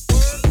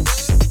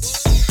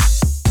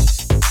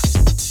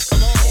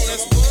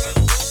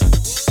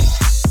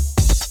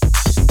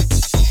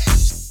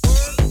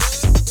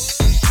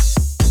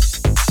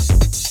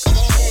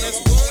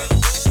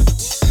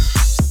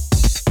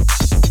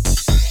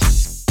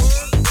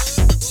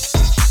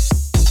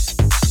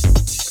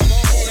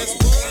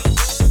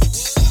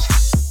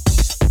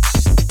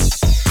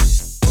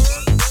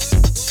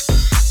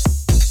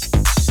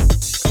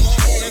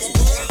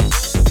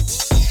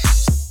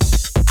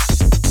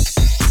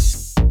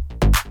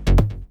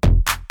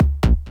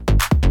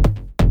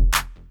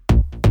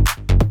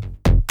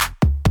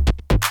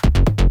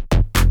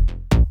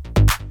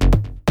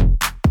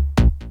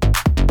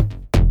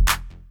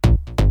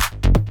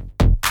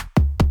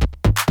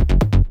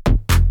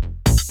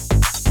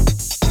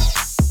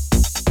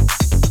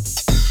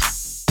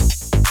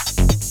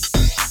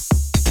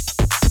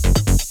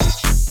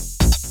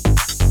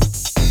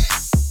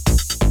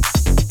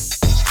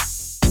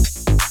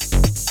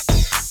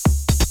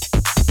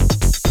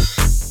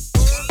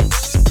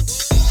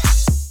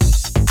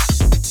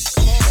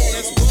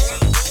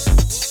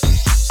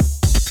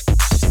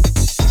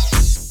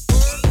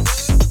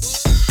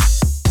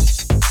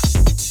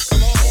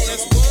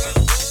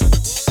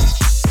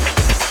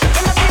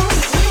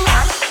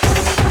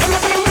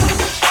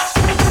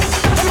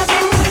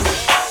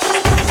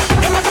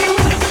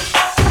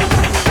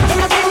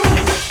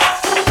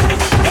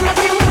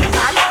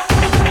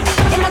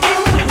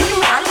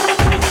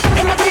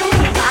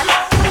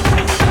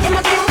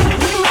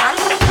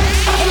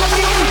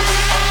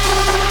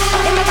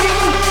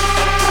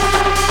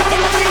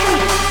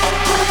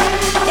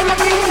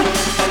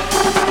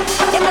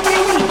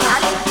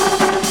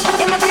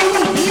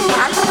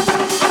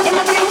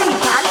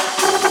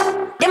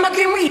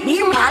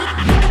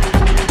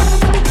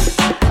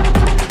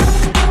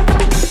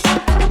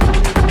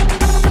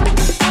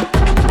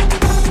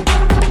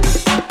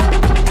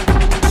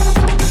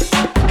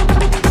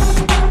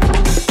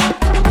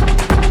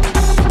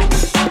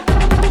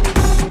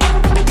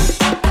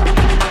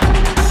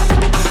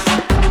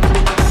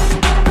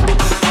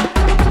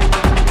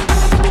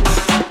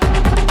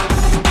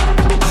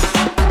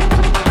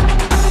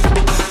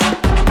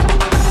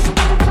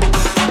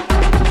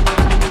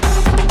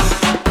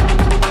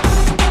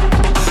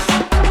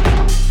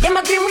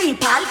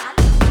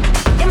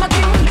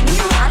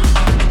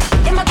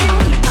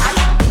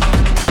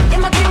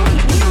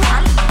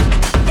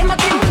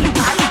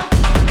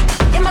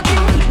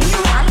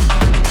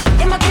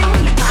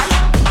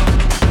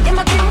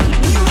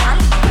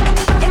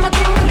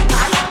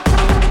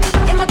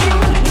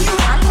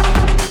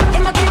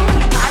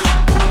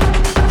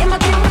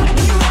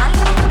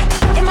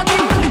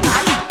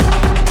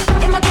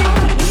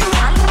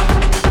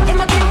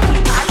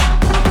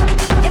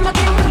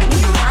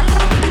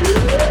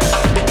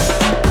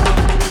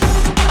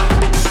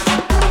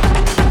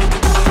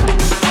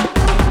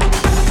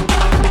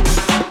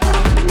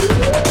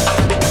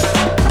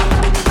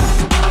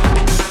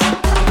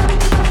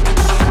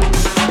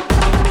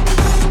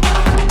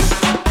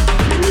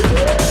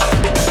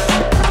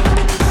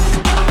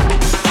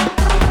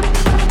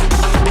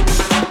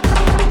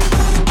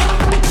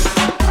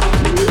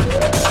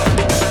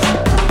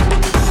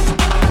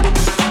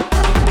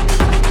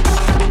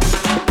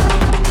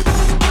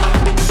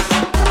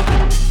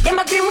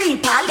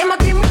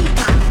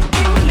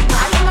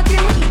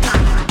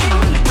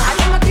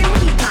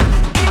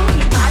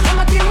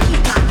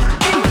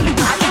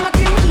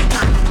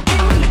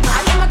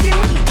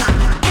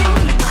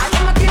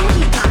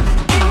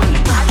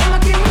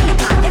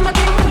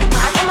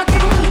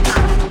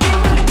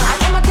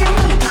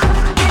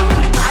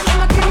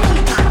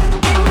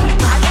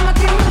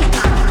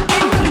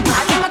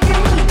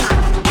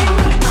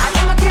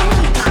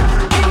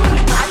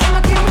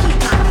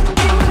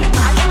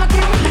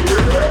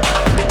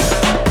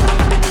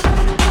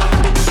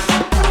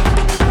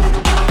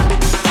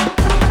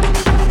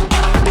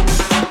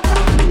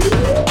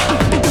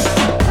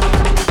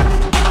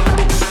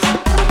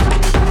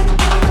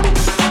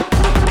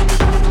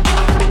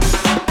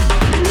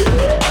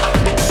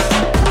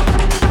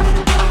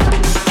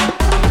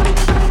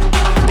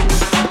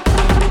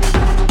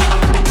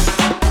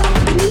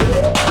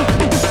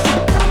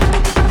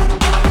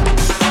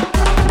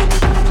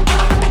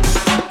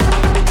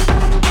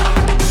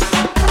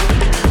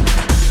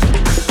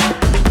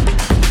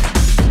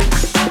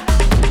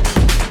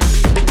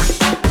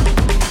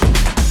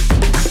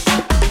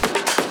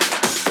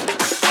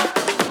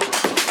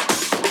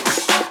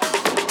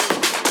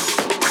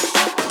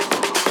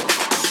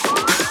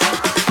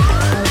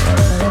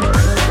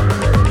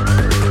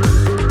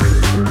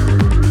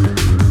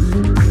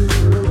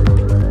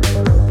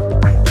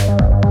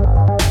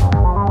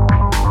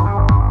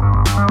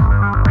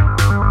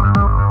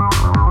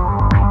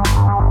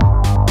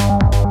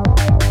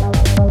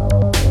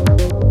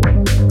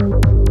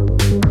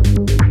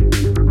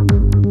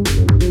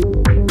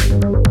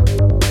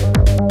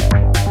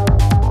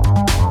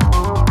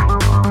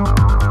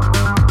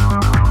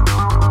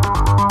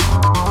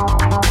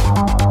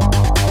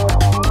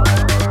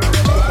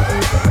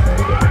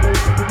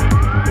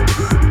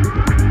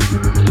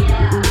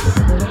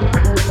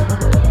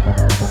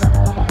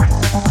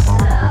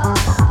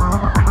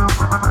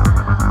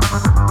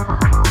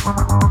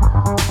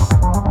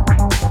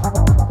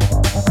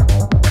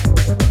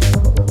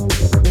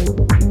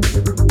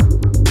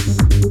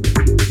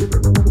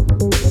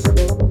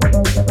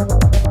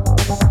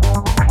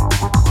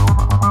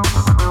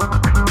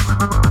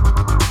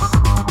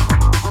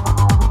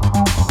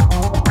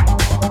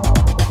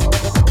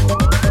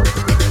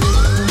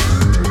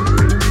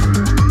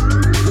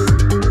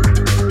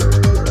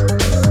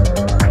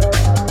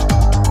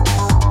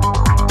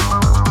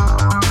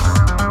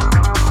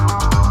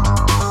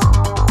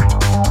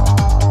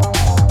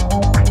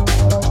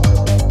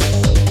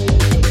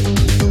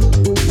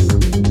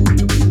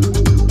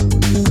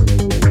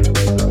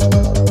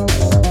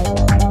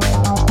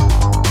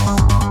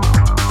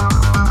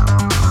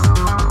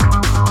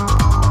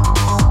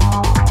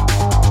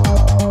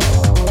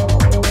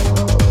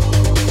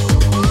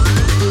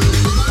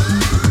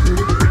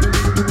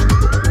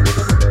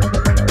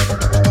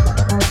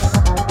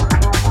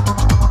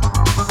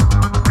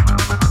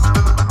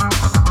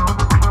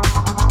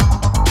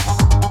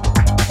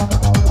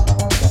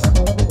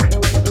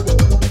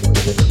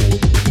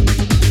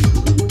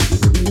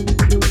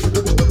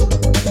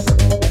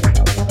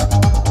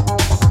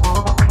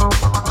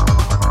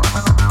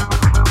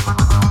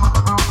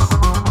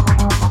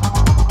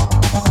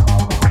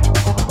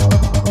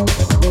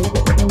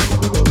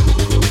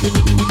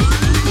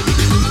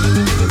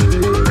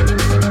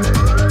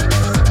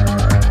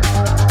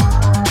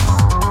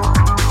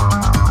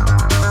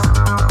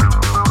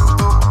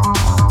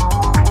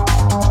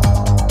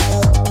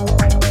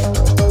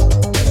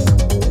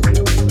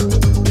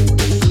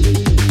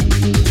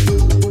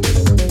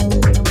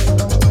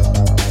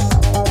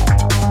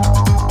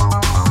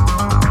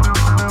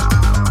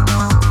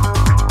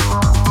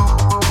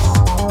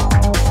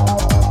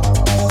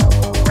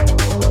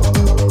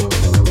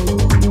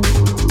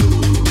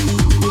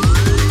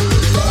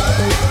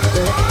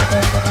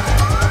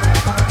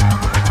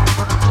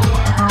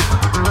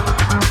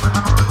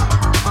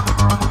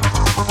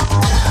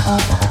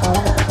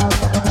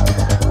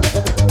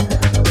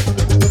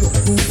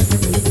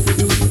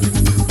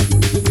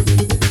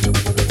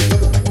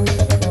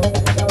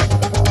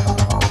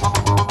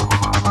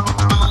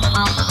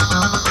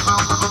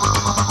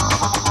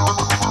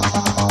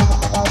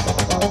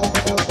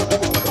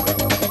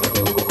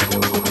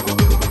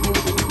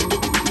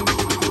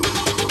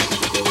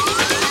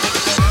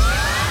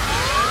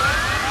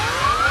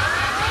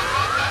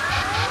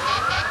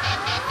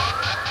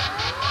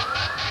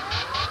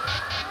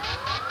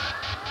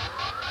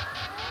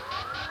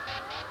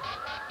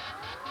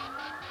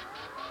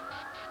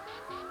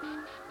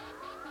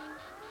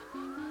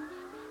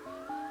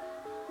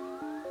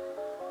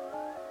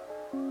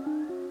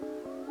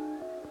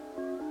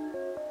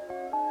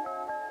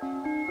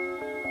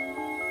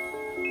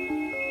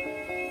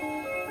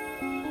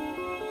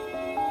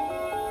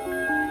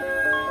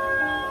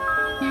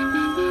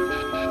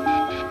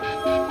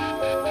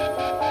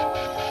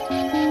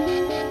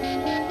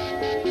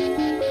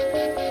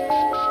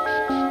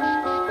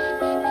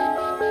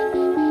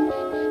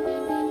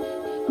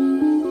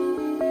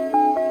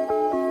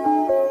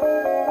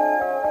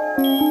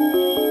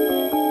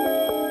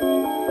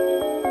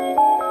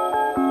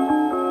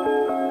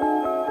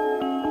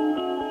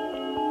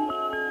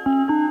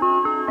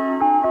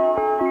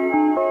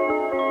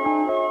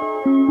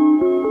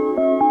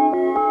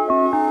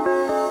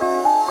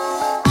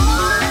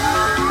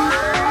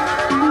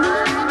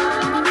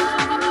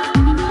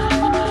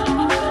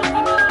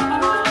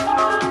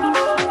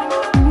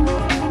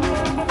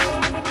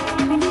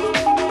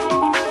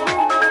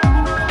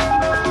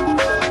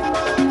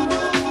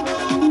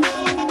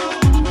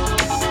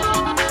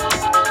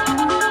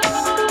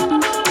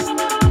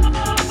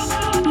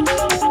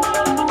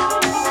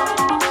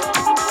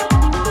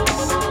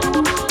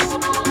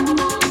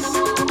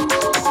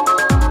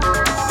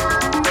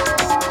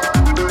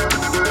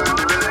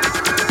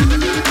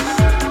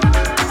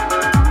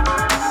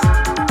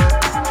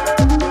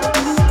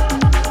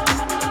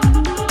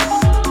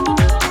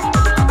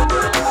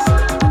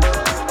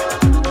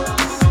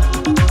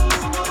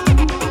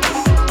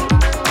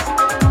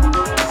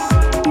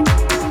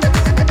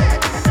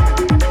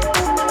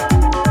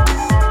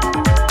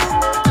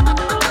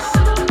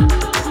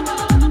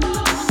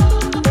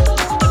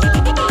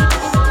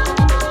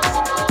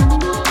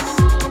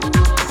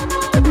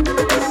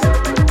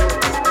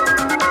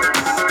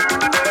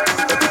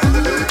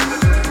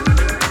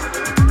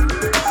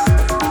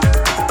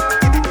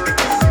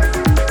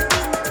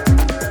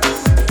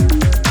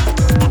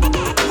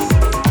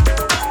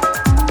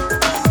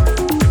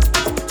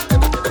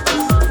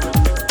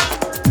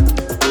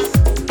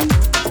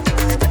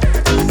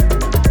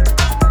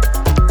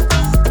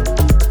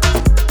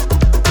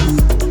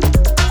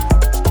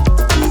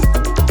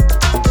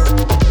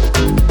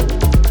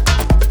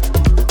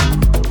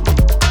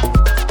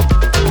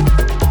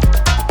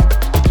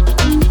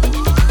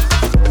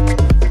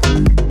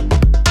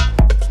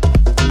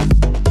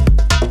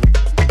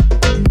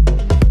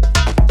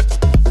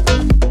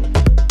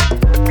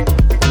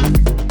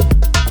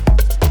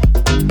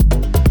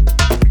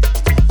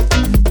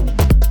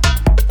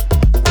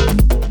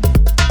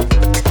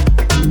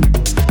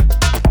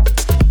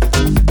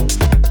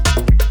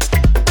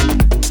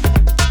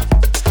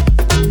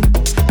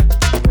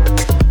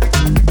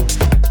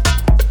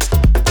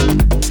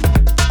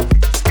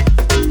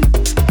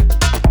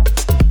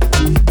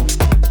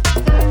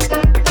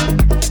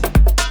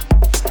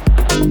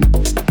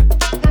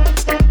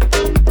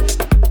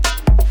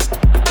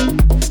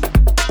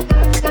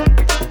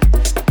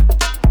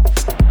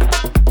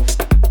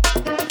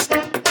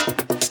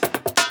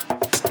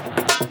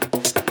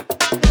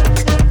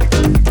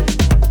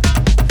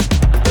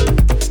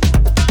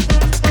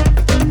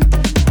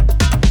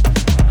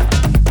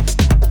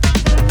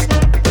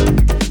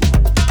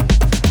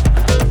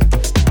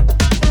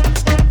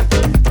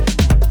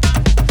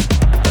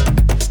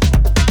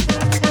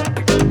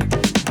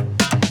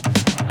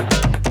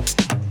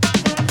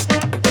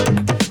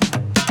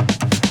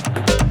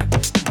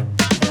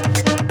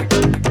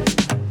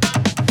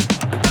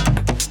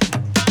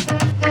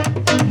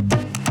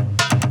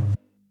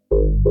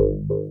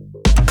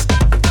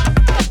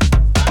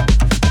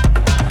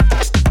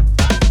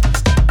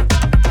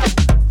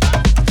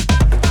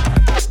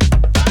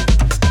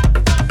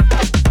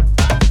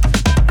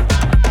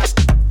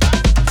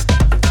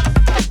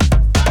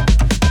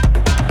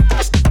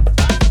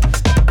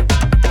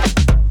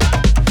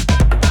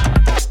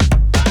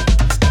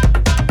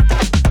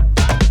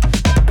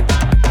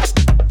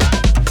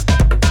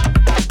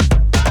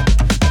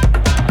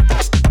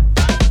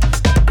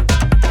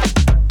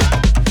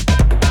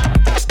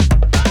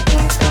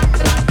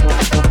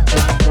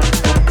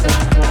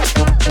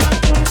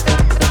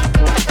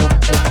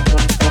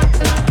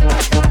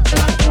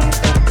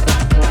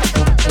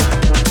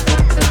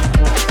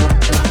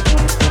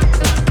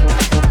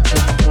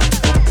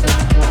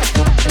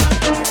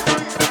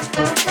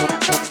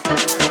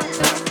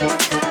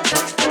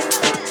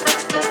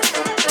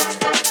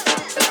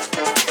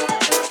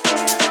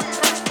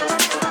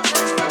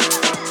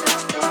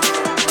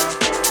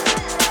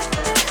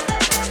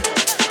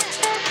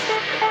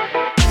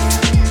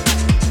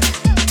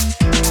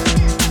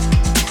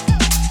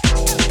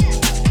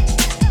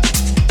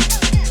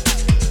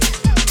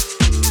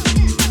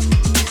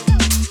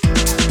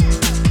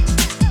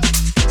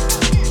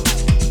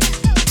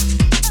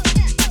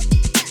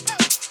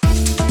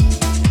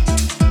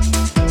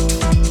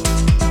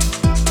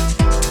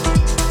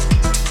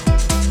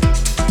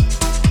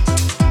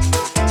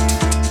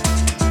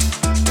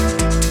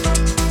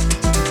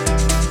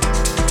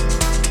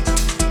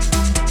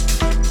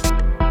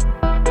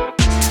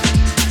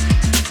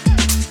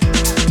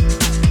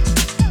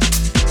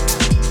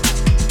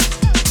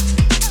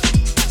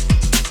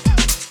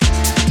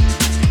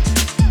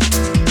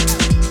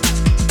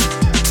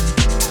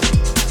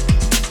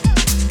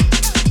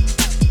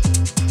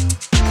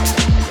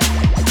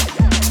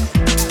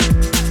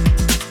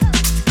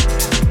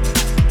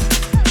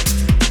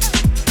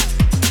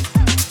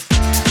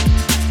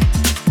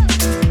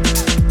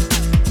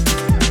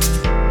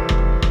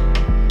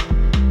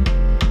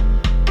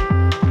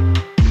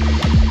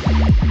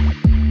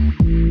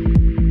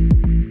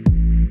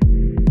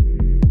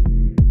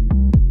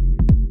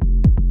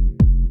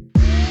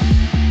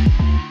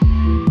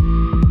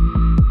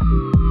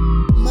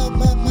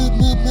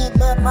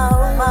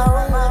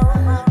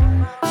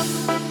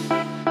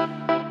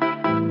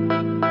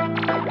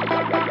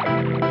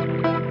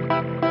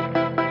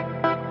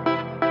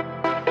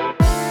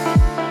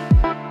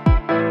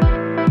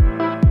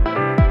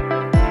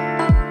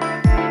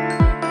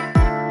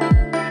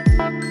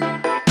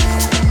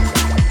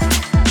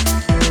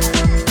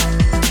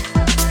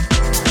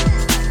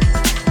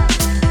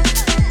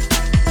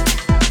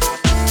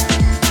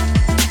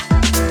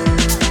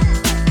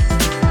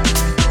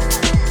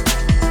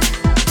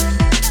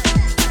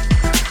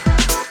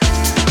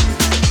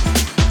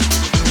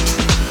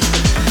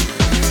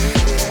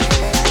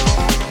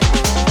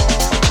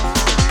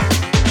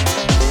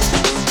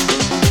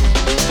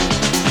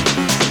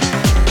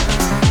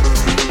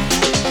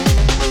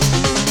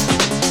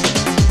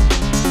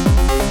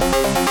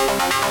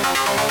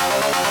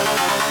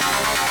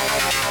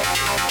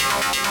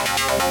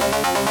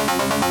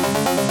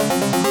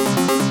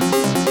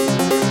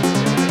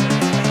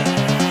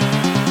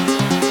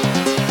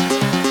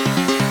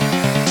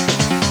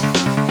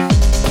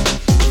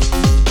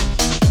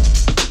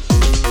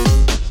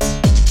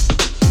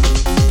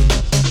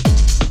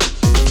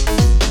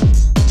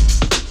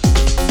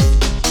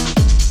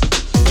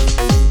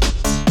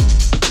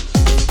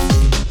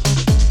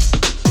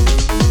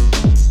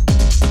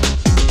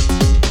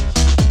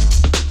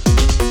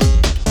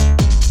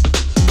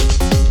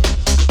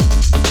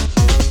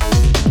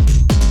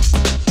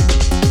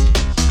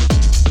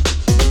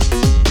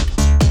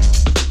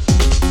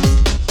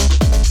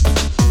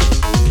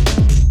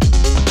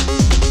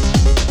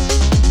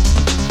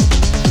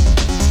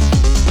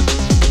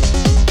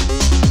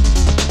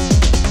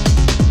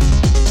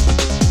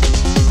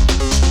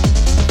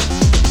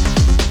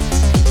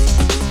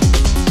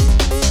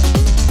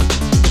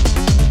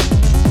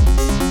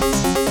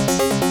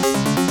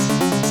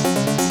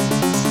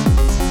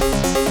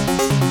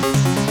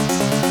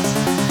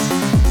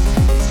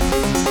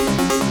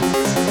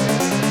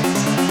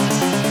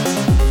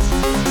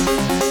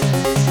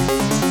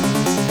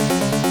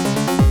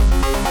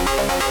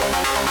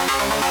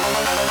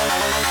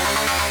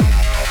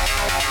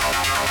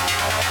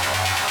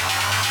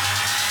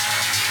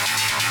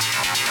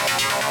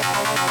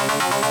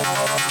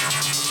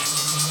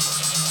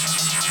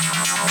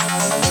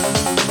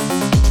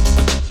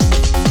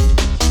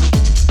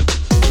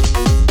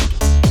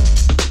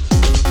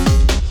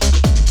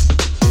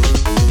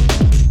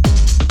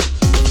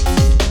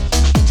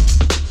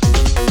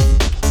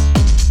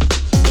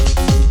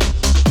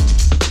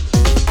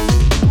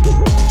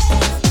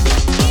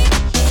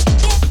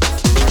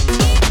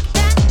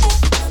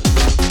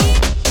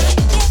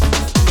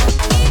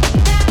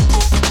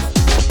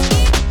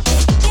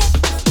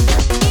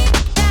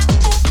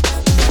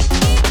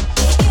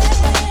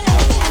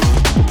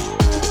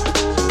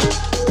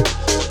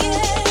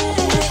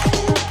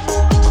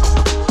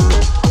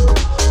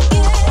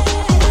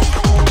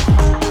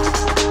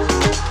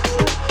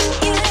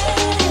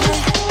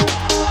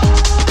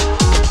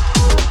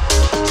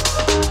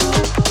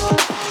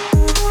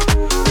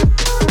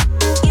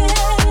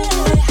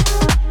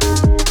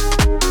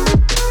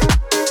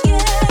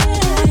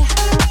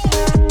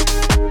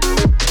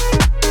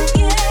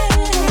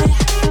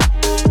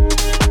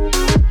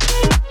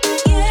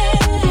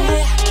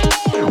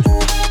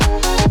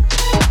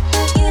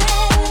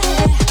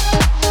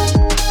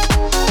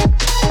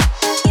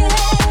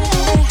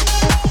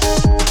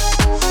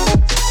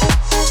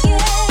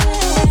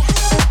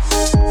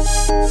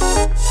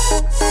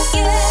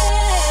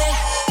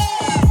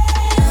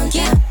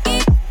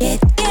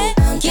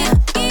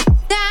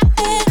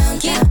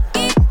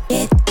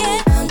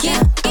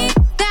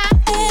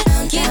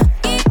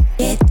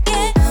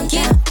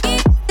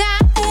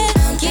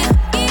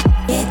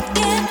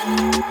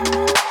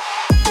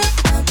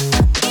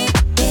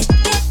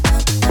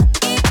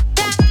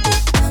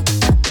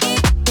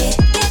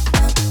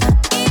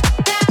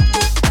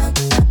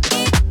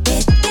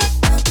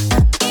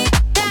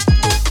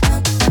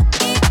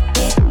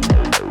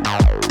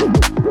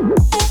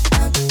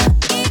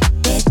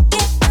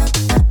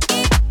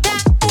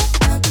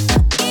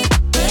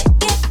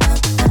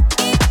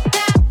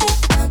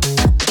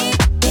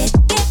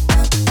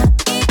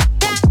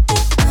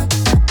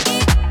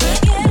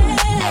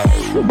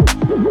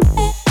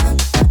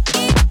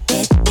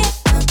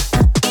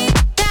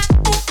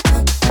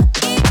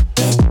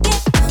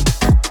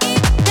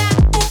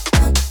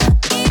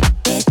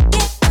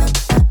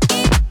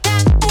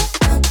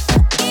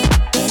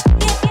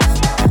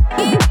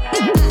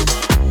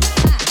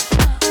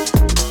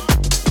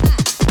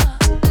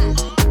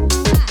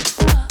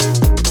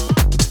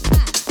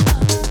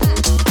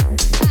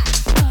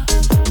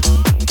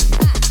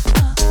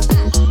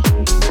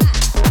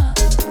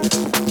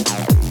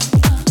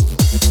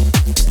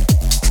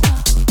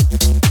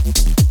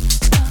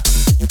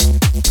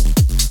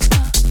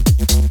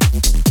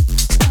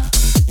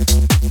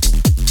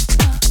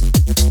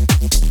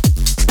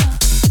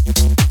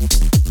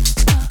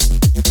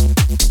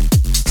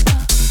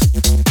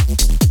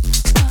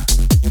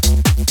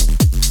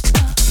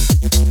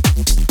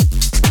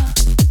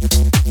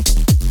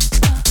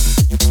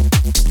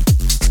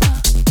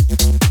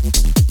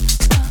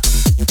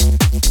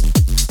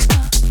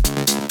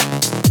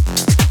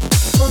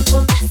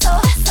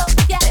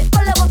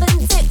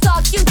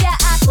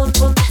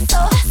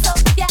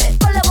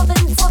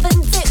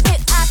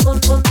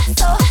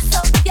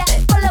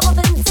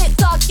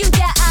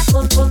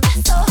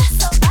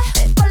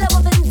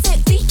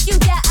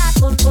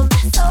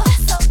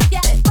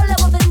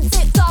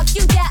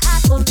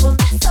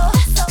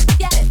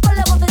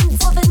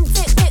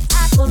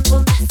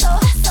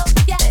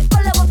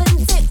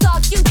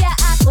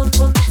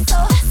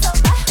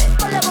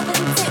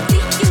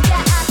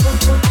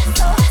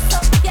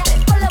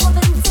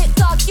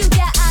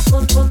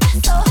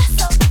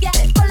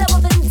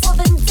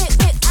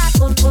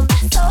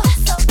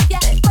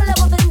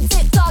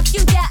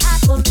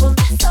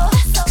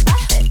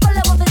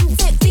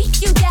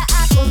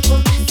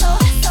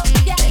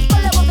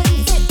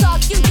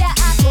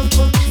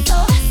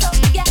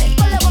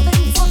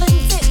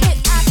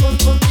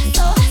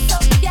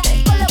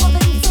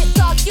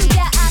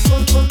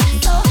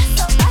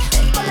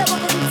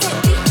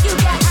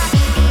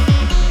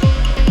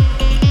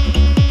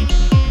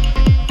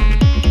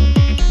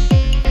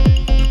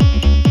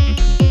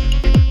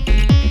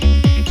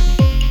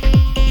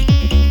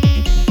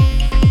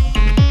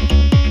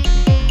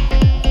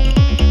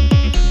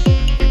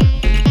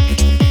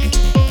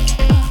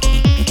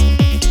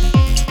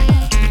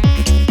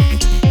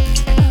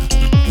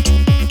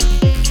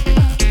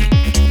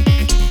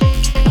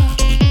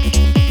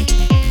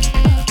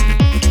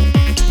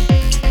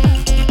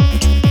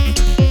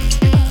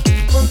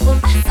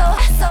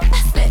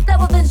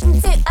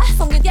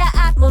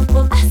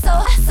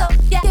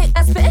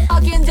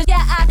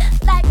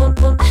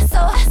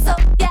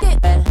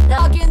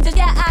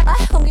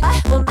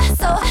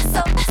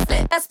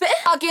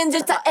 change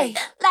it to A.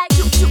 Like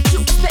you love, you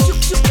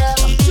love, you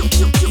love,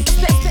 you love, you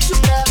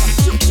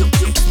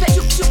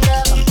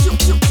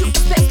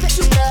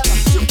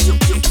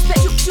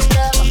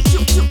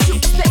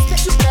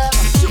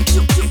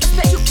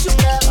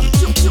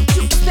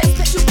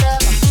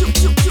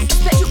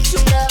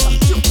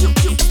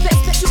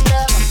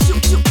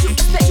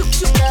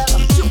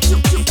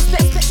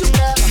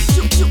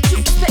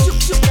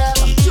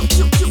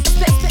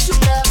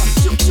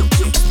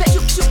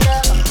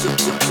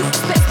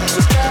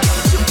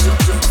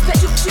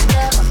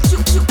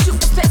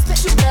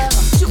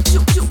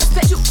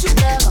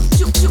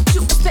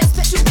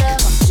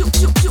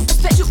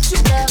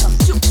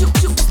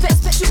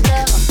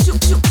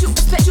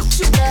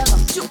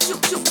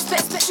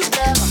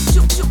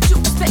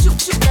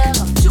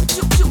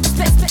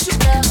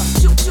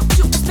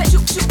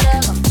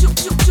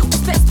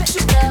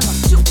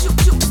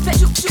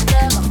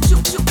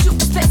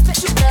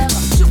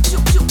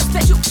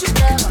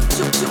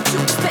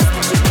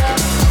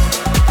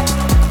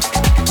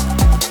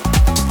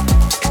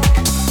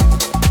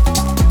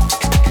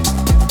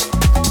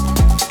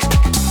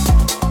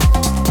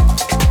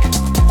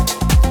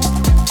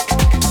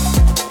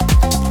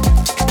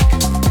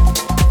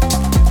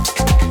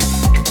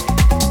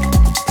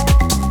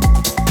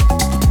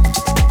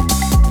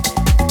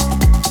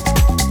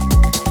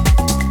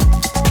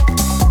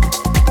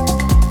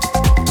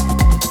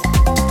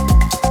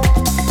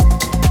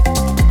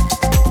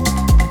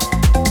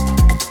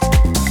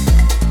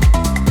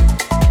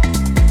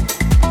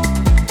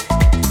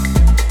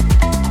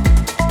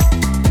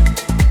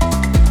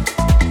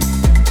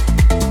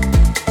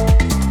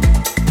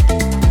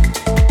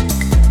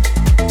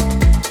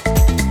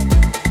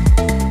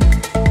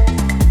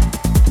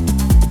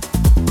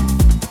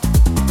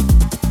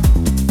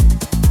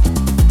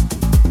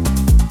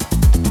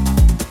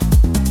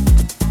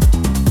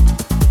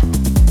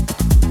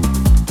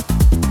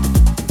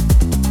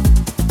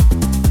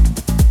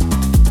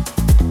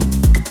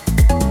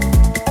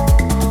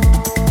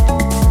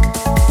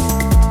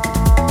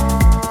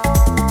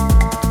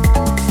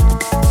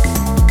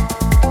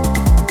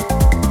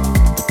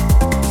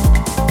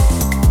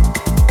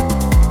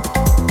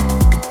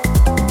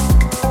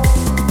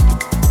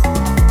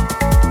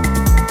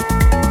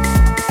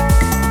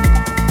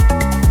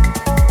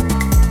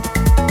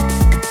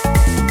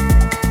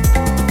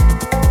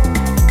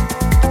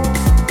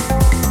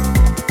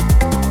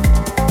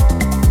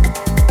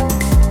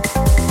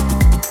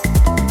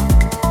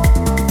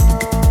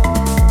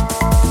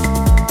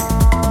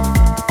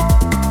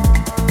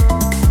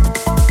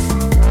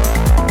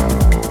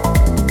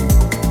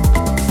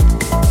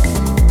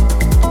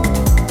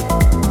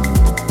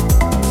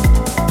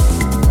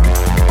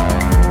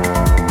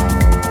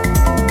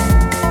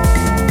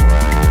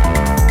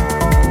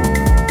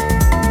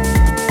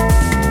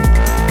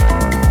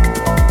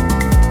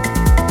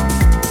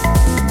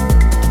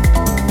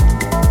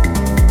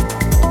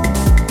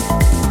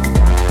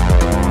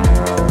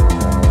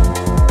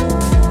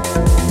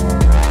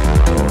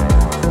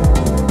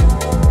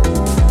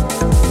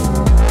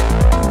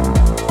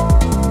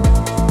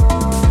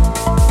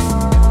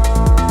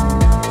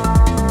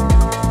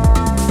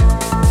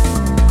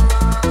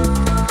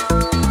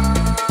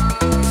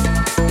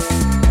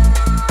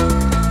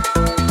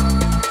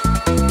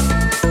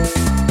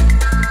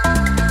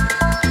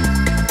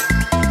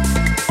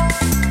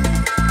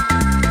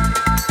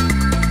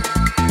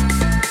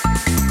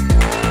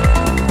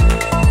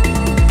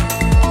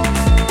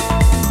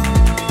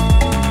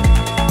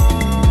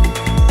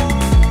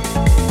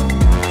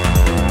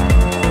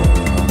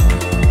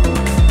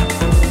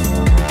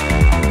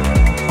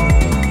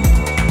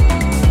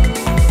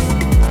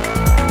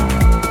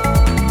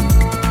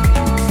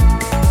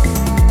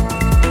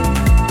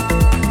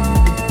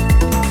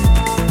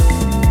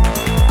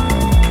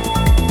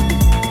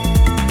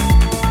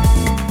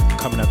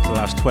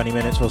last 20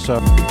 minutes or so.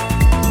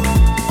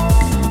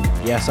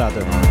 Yes,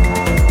 Adam.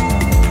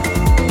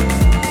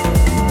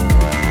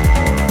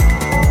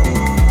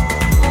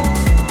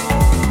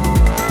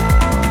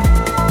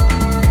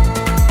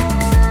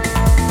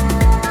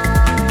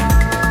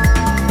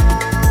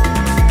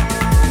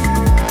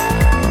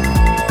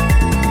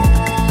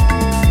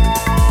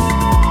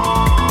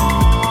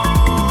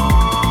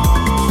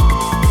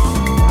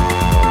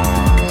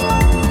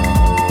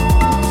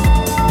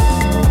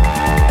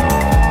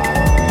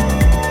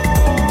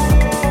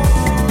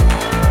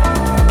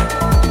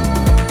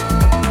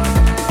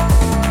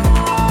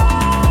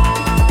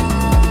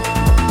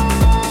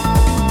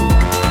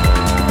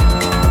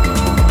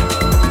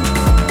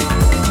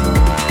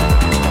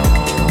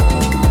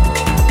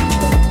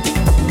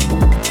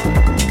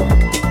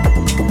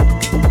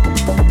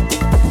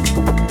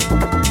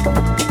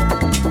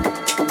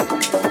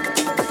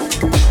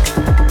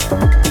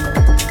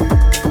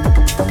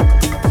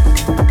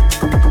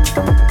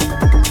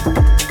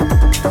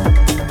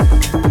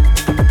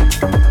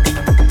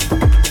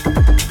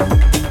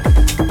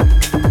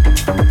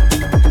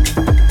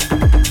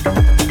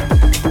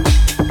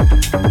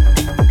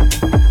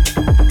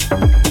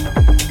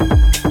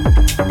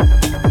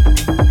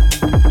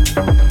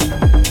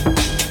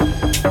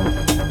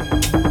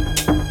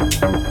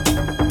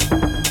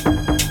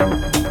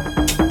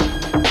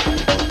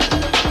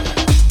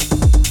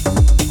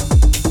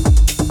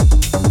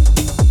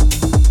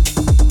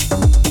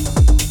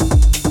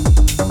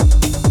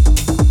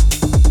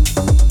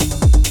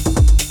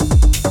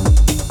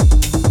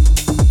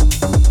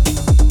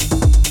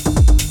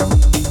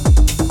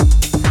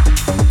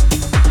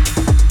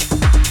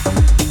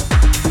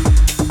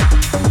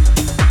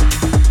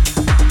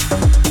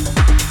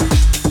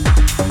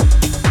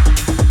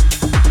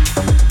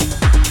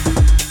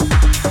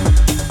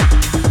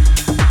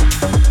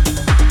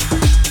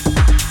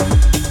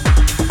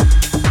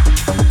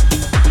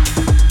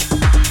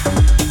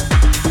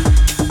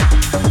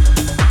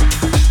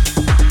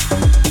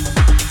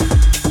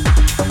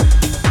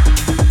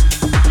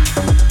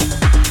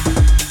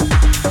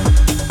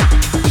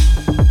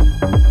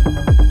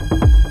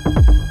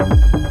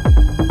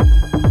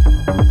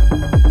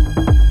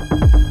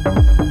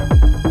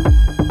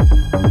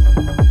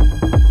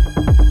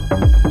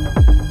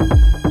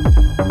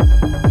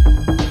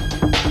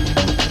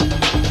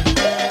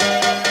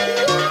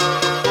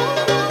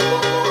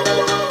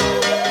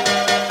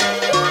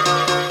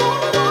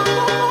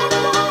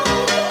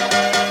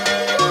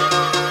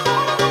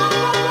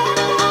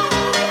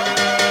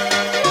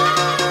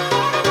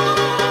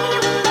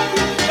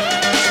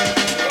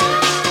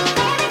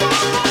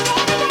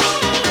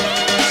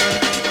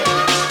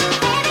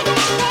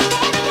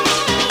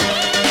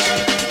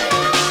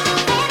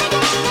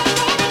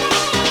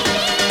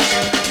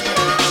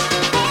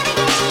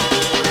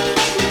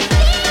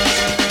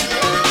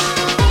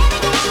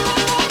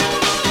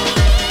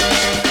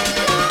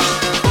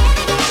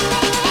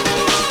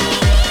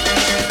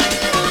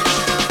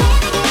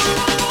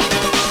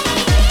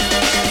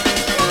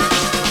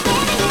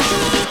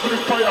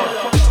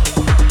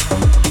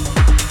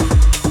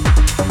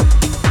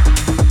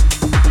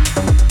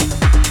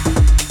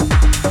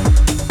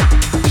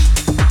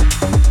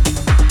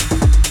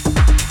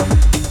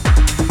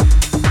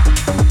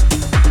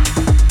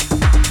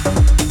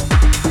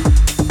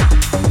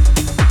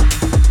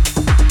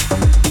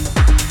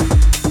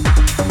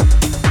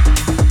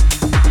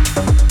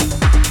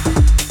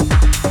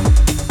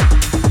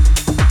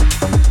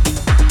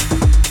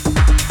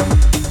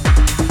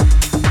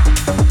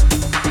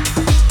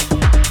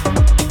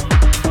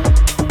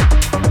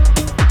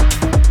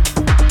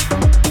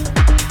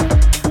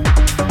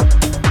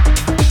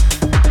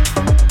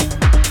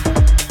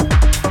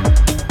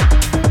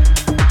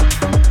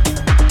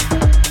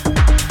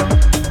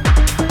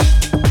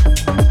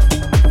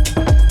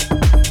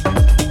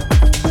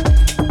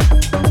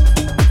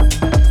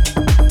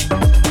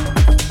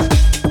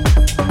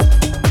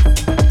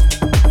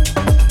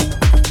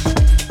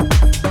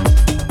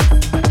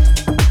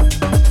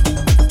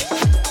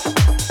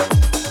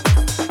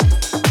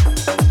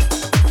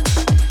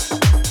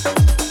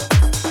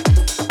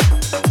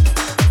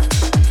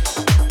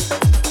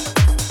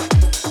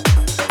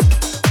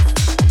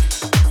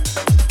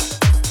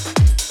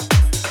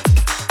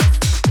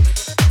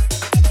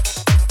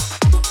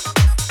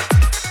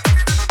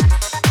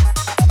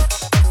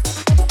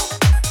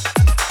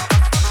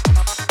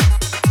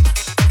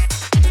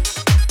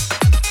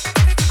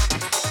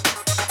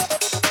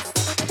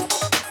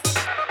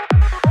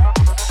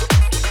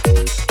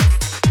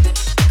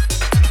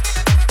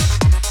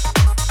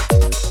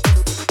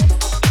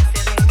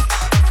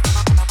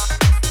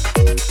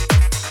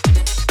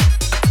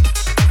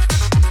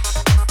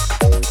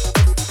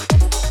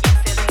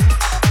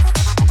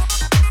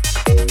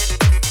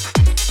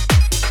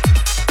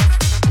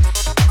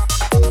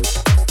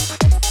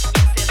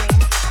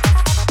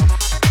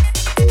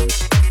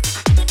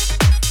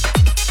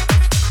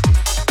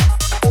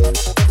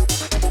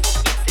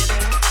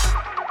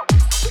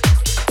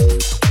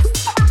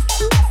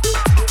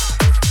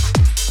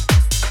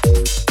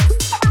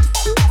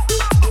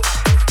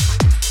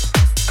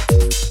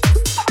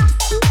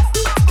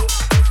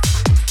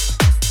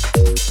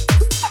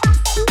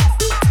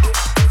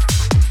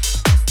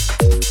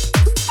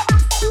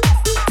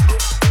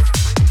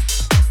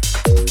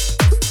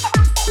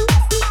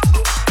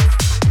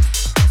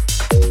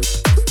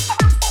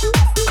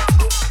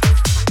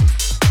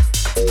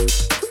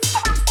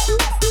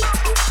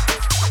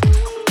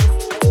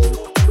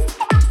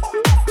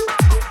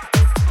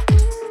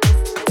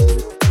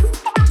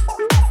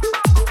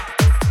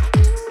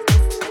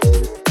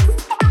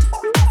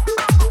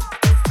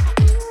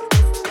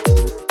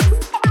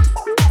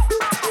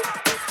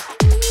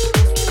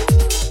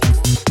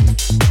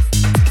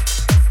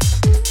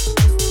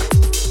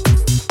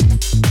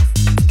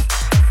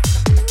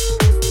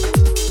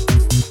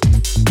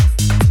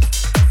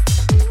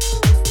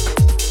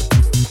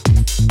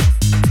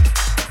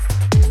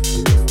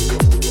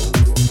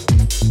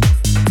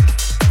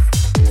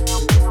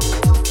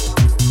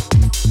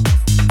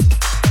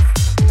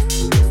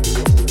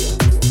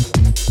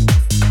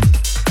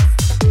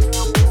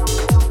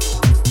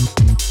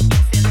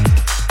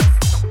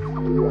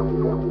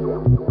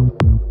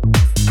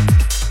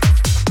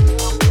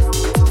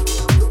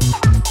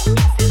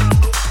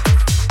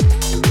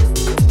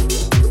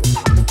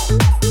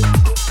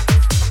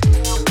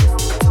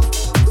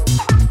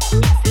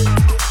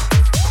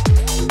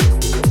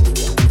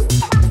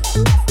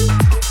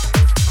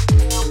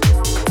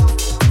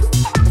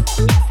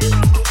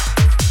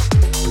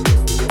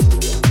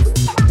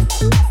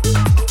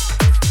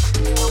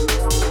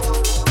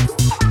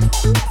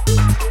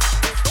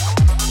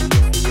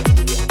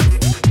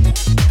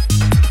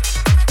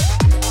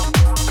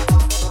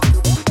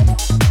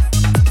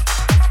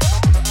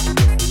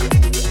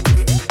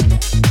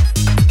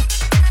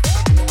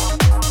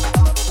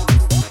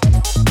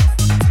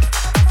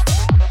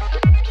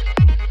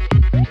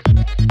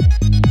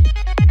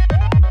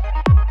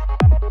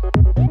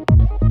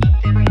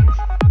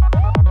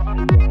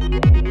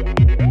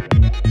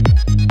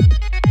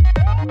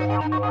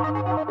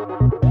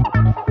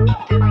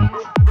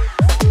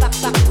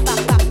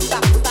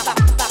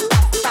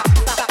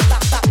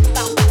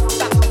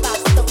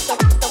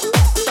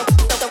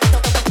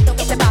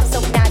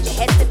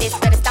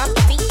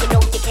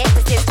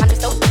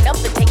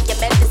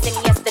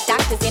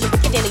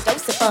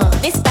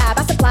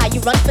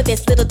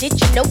 this. Little did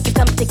you know you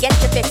come to get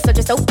your fix. So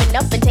just open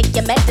up and take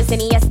your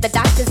medicine. Yes, the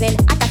doctor's in.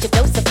 I got your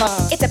dose of fun.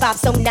 It's about,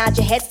 so nod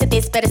your heads to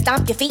this. Better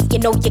stomp your feet, you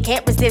know you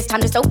can't resist.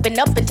 Time to just open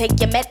up and take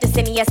your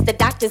medicine. Yes, the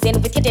doctor's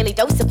in with your daily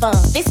dose of fun.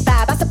 This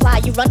vibe I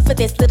supply, you run for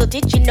this. Little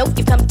did you know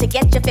you come to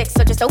get your fix.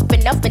 So just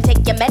open up and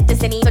take your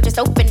medicine. So just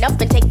open up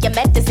and take your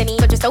medicine.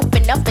 So just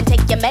open up and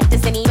take your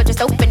medicine. So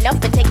just open up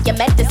and take your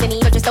medicine.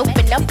 So just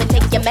open up and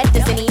take your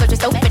medicine. So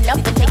just open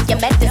up and take your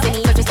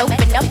medicine. So just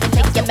open up and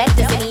take your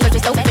medicine. So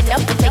just open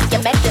up and take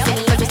your medicine.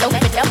 So just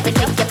open up and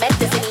take your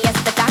medicine. Yes,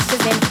 the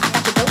doctor's in. I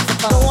got your dose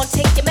of fun. Go on,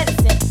 take your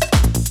medicine.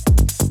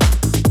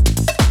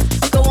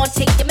 Go on,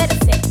 take your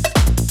medicine.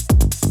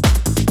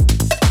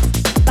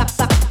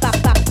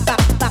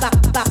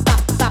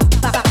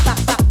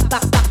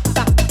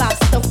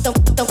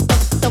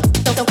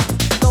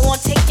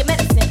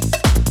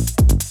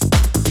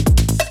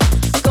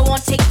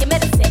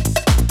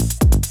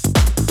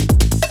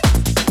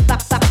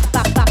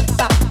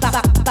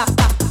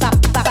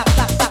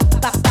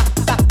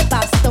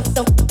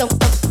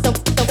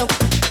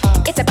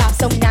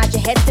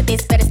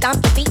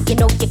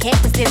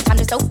 Can't resist, time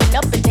to open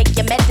up and take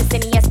your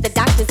medicine. Yes, the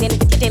doctor's in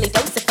with your daily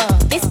dose of fun.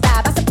 This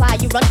vibe I supply,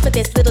 you run for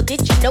this. Little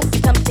did you know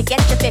you come to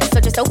get your fix. So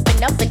just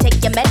open up and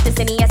take your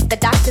medicine. Yes, the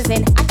doctor's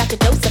in. I got your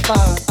dose of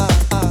fun.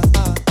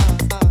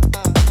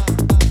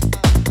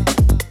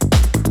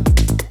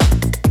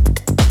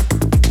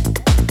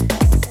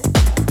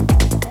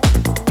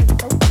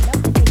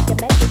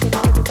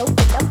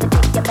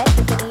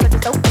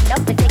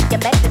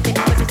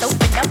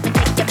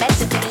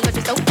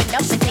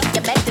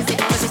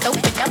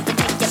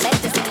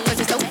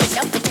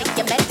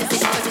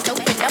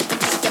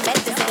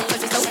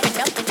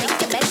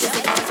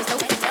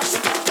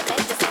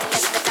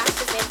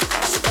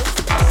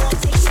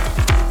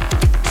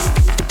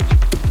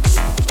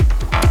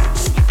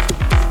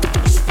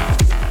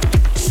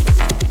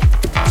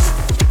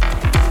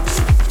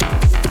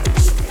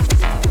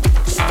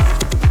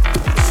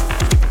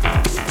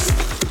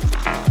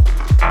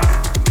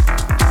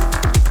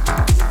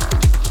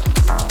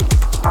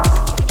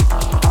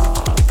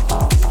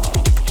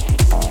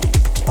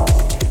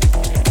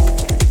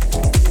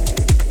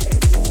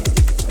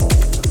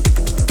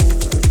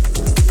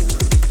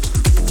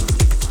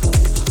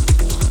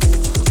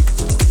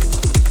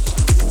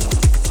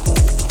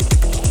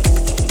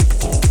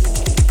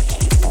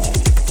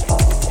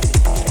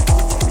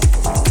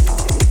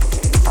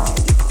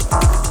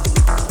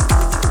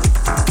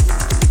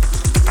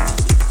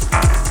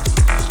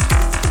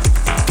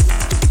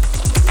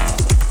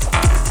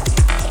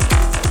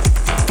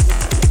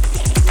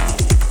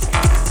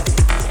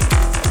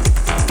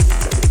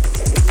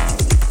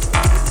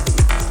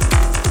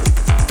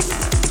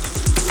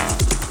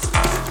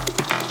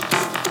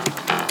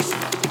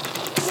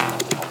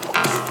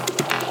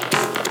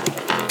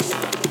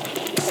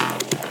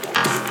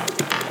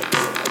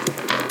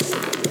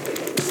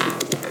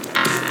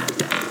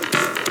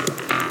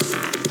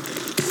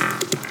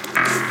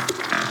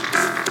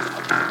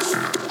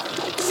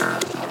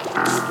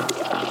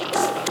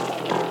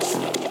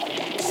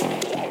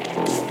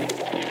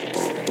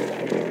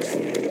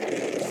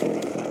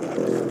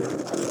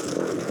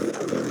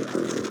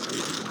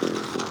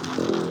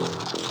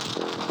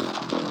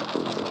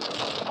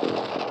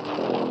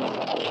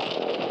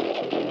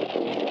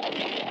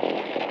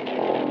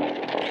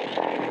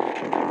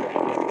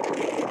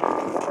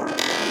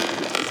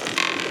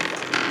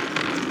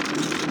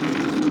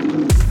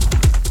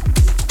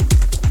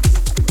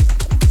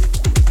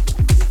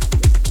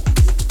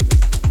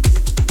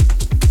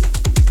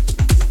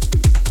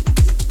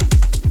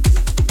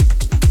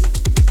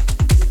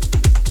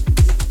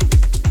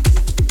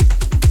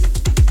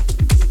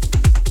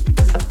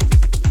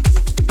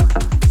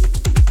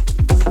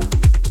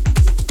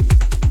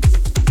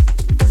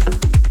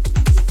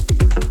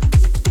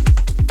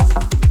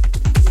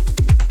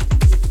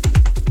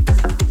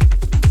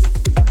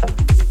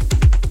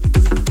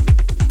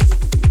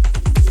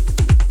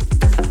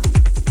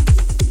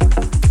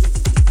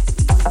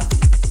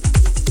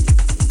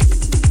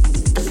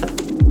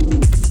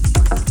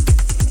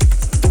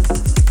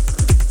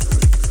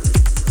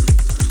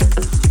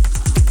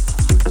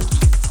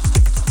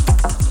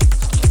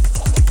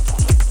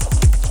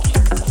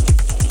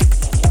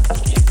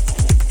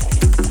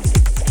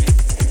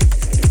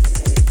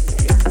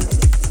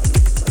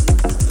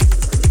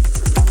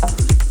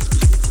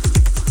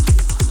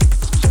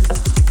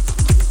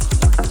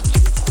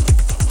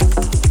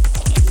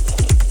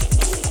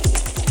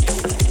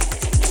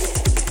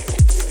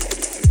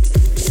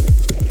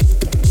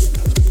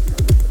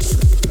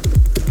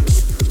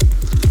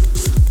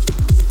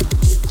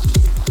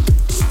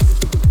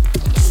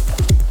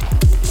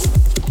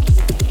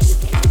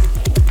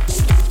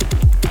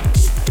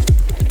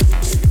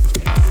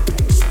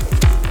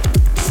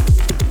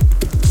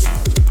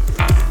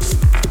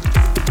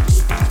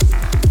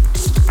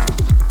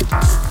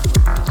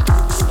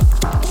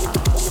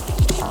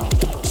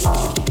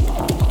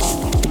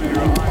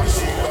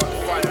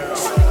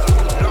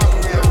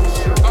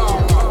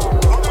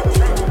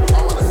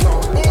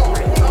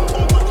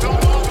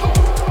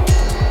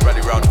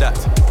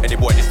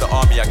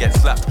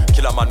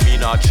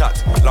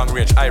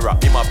 range, I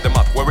rap, him off the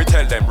map. Where we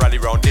tell them, rally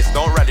round this,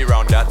 don't rally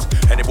round that.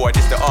 Any boy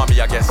diss the army,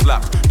 I get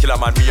slapped. Killer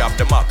man, me off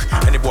the mark.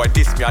 Any boy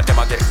diss me, and them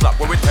I get slapped.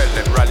 Where we tell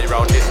them, rally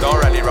round this,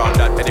 don't rally round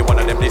that. Any one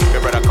of them diss me,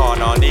 brother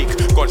corner neek.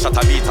 Gunshot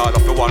a beat all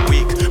of the 1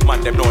 week.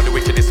 Man, them know the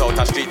wickedest out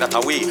a street that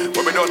a we.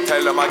 Where we don't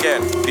tell them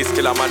again, this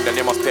killer man, then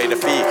you must pay the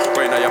fee.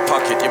 Going in your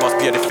pocket, you must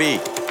pay the fee.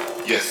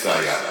 Yes, I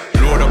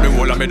am. Load up the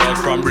whole of me dogs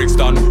from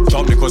Brixton.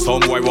 Jump because some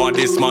boy want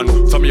this man.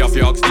 Some of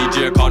you ask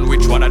DJ Con,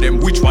 which one of them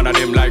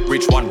like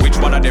which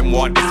one of them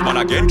want this man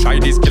again. Try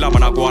this killer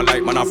man, I go on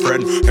like man a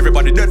friend.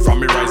 Everybody dead from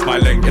me rise my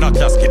length. In a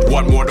casket,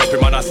 one more up him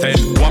man a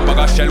send. One bag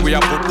of shell we a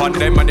put on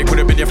them. And it could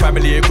have been your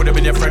family, it could have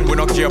been your friend. We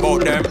not care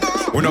about them.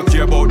 We not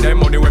care about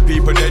them. Only when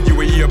people dead, you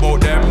will hear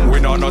about them. We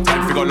know no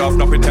time, figure love,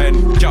 no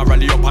pretend. Can't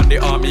rally up on the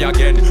army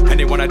again.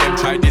 Any one of them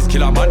try this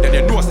killer man, then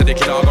you know so the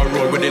killer gonna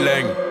roll with the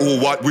leng.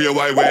 Who, what, where,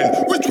 why, when?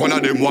 Which one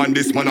of them want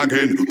this man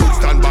again?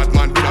 Stand bad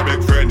man with a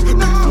big friend.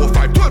 4,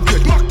 5, 12,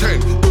 8, Mark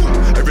 10. Boom,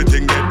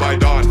 everything dead by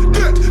dawn.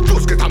 Dead,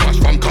 just get a mash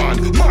from Khan.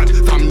 Man,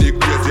 from Nick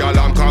crazy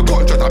alarm car.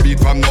 Gun just a beat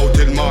from now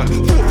till man.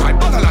 4, 5,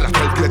 banalala,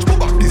 12 glitch.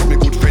 Bubak, this me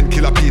good friend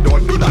killer P.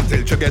 Don't do that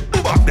till you get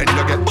bubak, then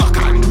you get back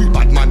on. We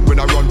bad man when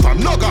I run from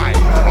no guy.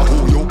 A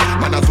who you,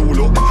 man a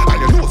solo.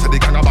 And you know so they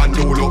gang a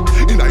bandolo.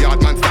 In a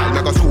yard man style,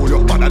 mega school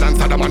you. Better than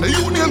Saddam man,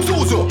 you name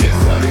Suso. Yes,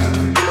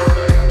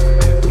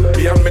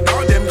 me and me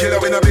dog them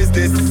killer in a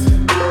business.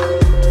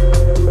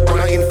 On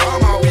a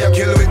informer we a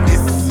kill with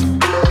this.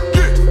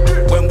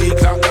 When we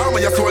clap down,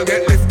 when your soul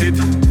get lifted.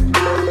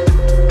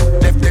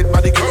 Lifted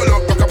body curl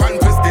up, back up and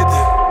twisted.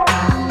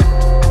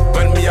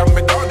 When me and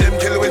me dog them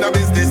kill in a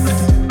business.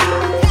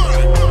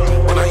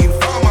 On a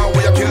informer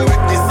we a kill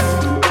with this.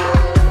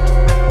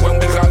 When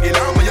we clap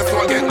down, when your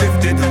soul get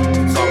lifted.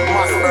 Some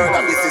mass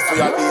murder business we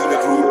a deal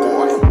with rude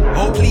boy.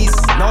 Oh please,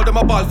 now them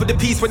a ball for the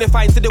peace when they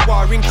find to the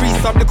war increase.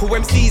 Some little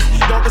MCs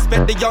don't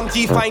respect the young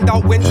G. Find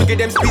out when to get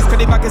them squeeze. Cause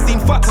the magazine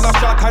fat and a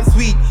short and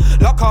sweet.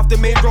 Lock off the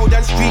main road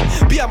and street.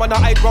 Be a man a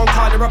hide round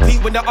corner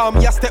repeat. When the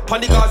army a step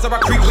on the guards or a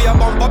creep. We a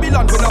bomb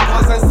Babylon when I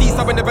pause and cease.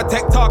 I will never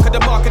take talk of the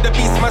mark of the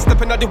beast. Man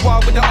stepping on the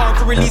wall with the arm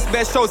for release.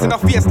 Best shows in a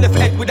face left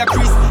head with a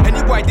crease.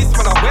 Any boy this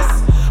man a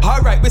west.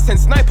 Alright, we send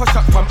sniper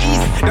shot from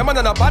east. Them man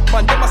on a bad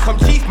man, them are some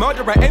chief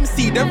murderer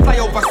MC, them fly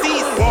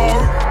overseas.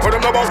 War, for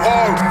them about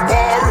war,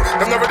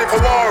 them not ready for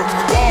war,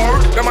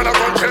 them man a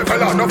gun shell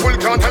fella, no full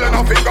can't tell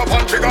no finger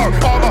punch trigger.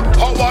 Armor,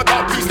 hot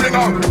water, peace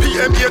slinger,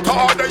 PMA to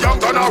all the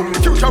young gunner.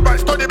 Future bright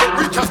study but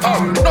reach a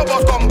star, no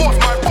boss gun, boss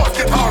my boss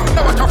guitar.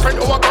 Never your friend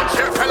who a gun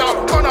shell fella,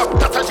 gunner,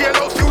 that's a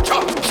jailhouse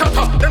future.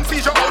 Shutter, them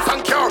seize your house and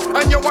cure,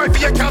 and your wife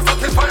you can't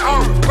satisfy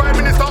her. Prime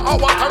Minister,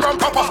 hot water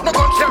and proper, no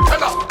gun shell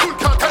fella, full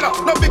can't tell her,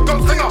 no big gun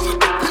slinger.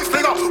 Peace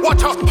slinger,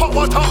 watch out, hot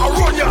water, I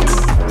run ya.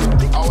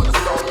 I wanna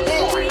sound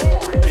boy.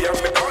 Me and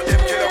me call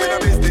them killer in a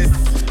business.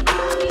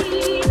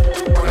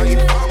 On a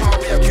informer,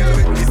 we a kill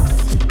with this.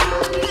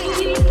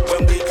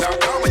 When we clap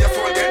down, when your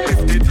soul get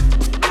lifted.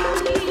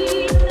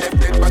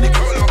 Lifted by the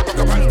curl up, back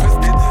up and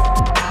twisted.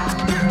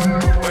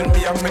 When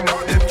me and me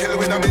call them killer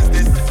in a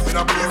business. In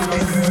a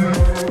business.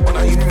 On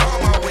a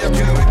informer, we a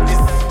kill with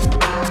this.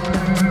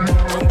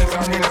 When we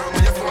clap down,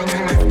 when your soul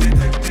get lifted.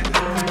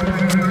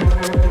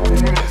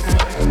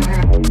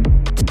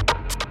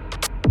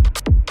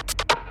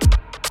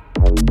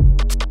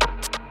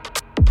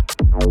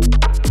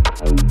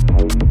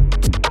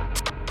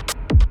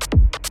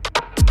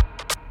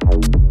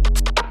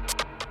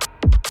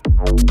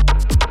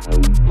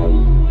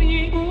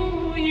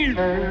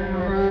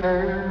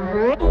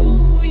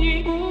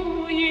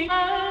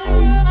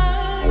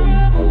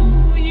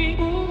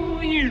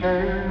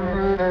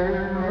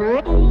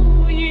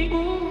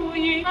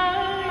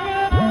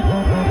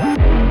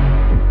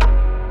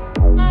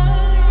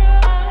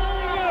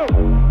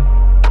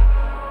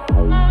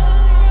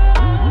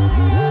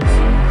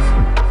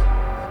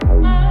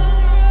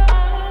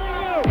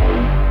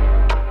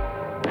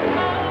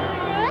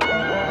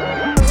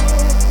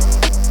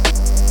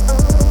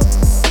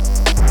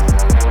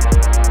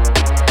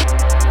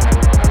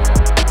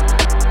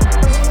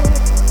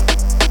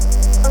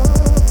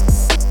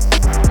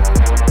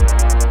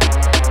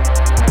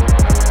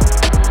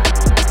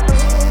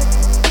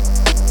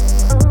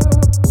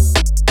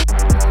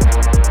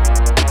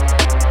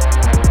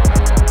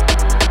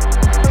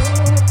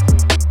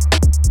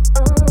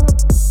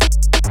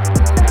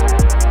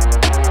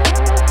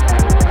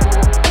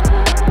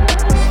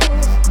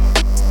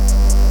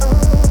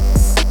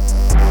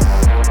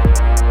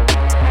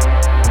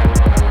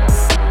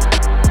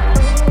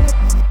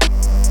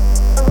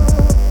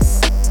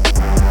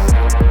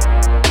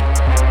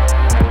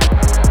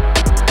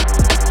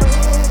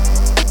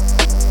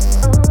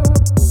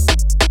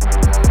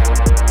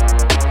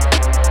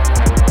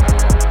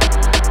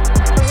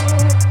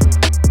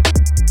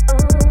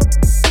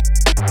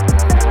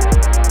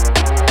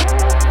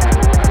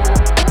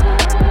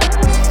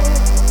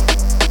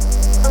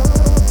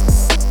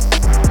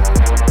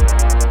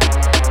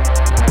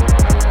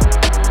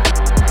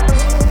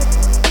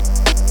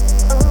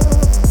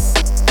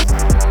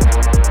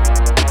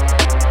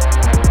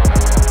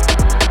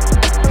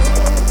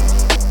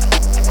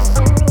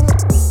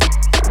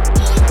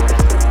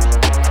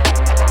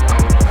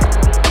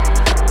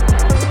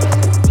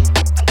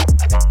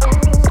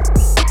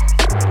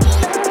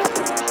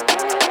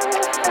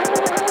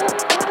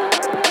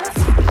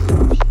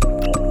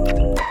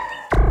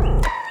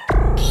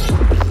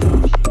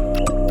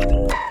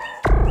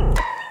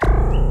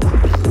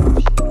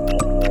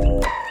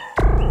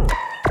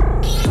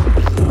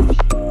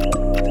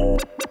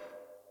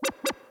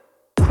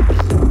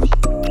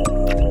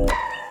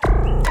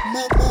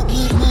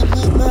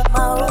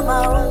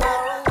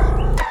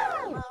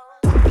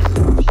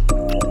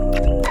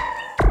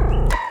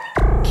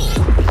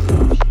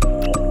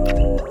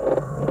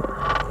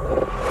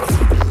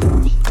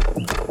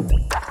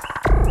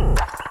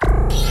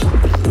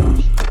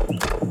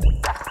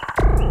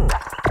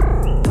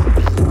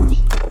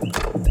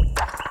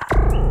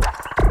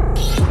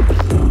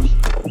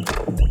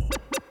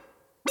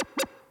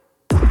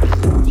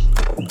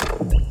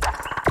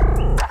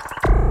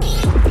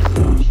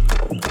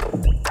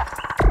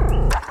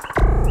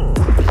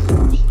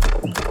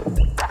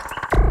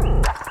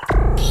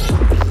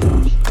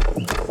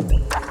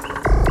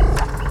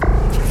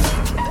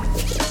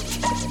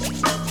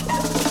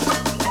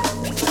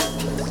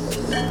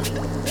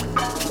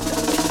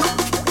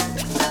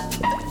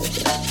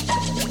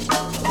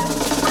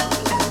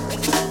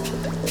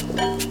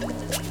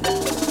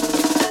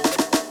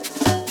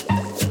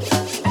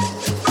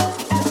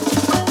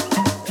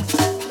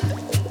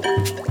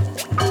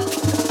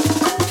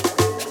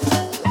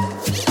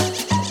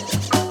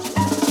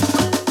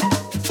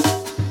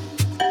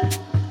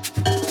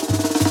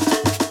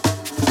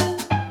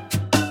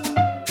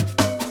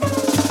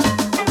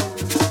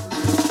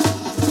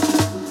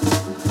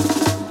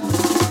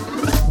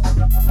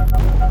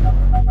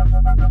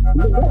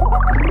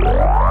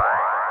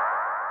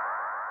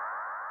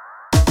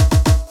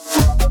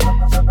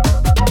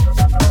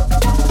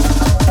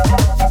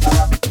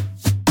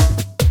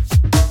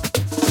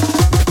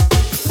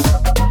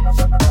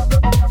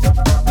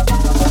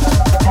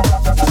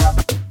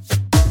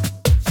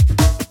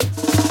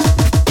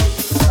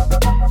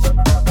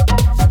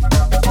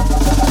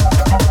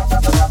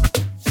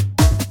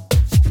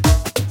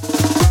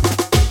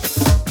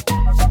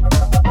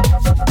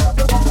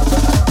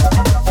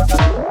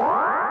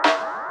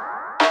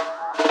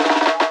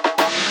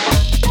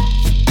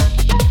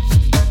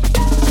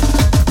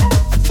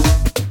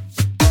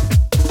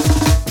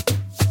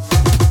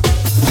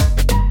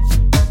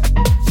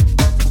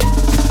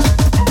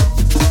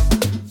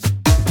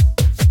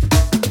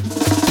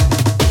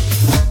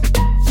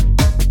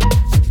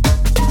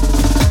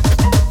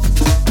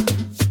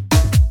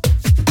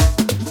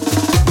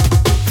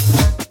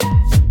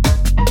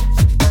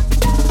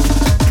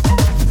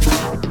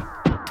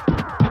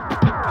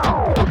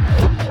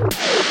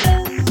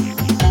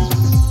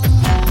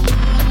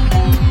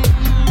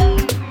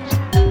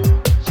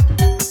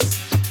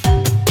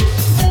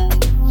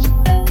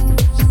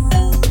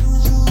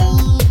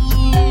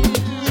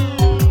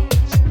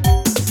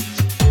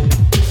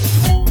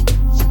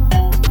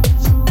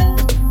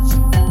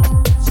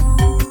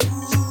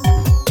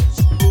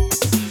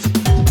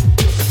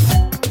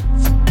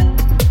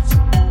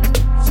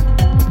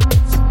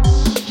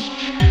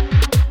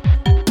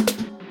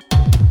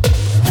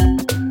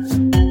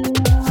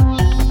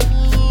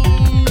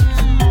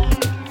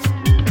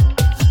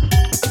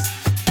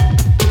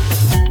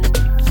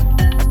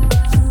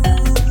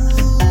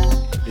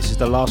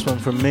 Last one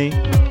from me.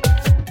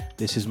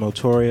 This is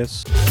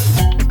Motorious.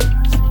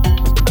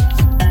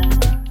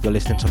 You're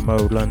listening to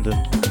Mode London.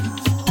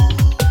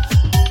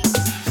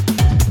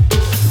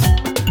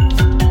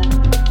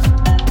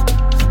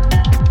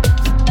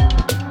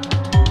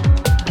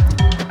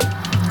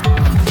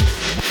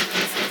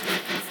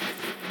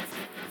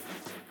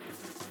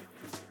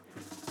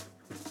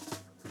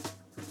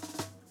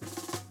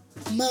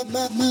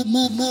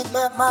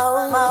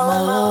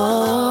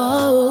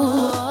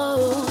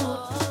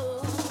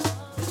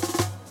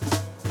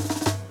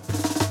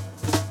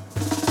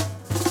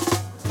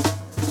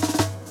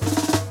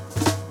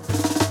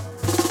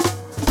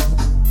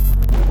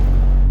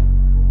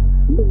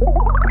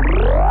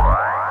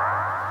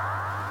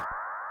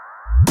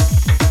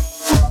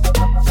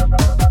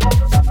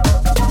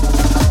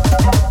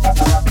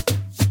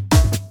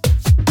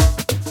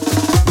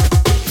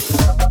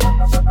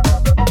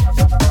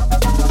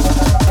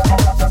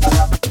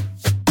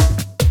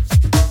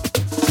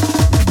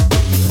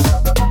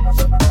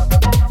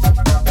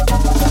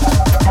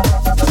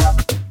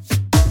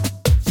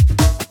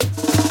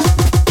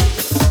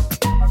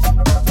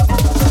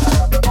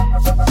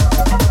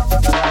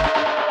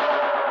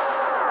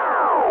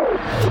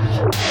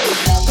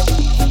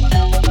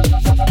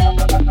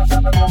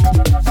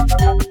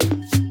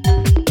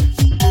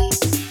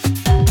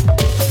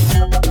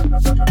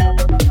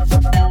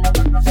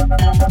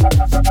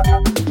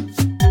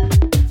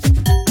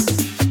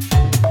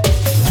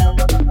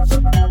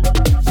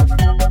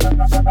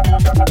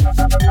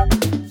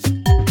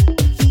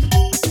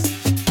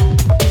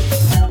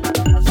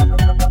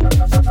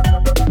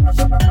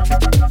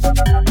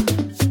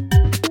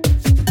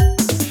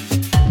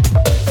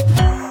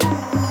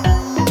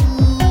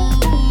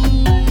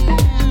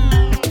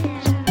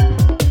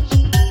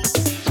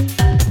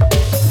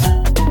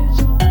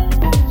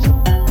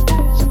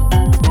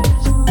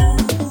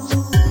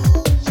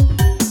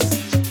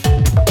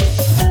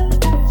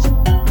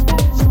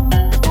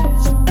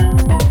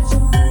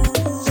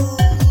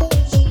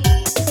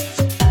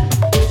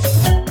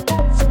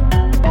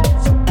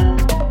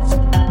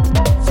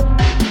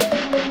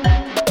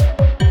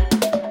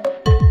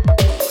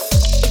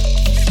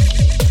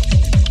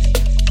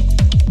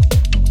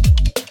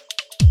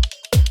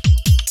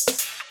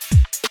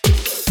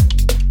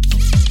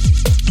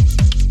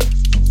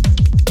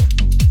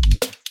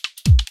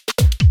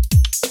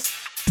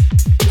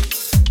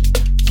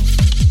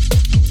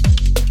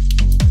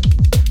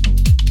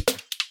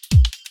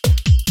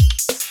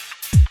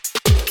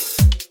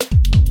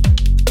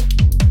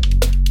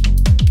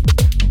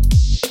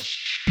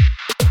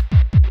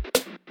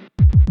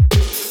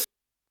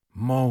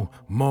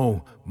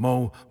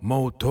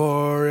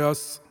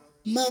 Motorious.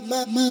 Keep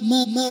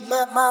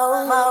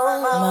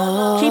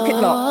it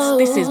locked.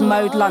 This is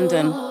Mode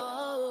London.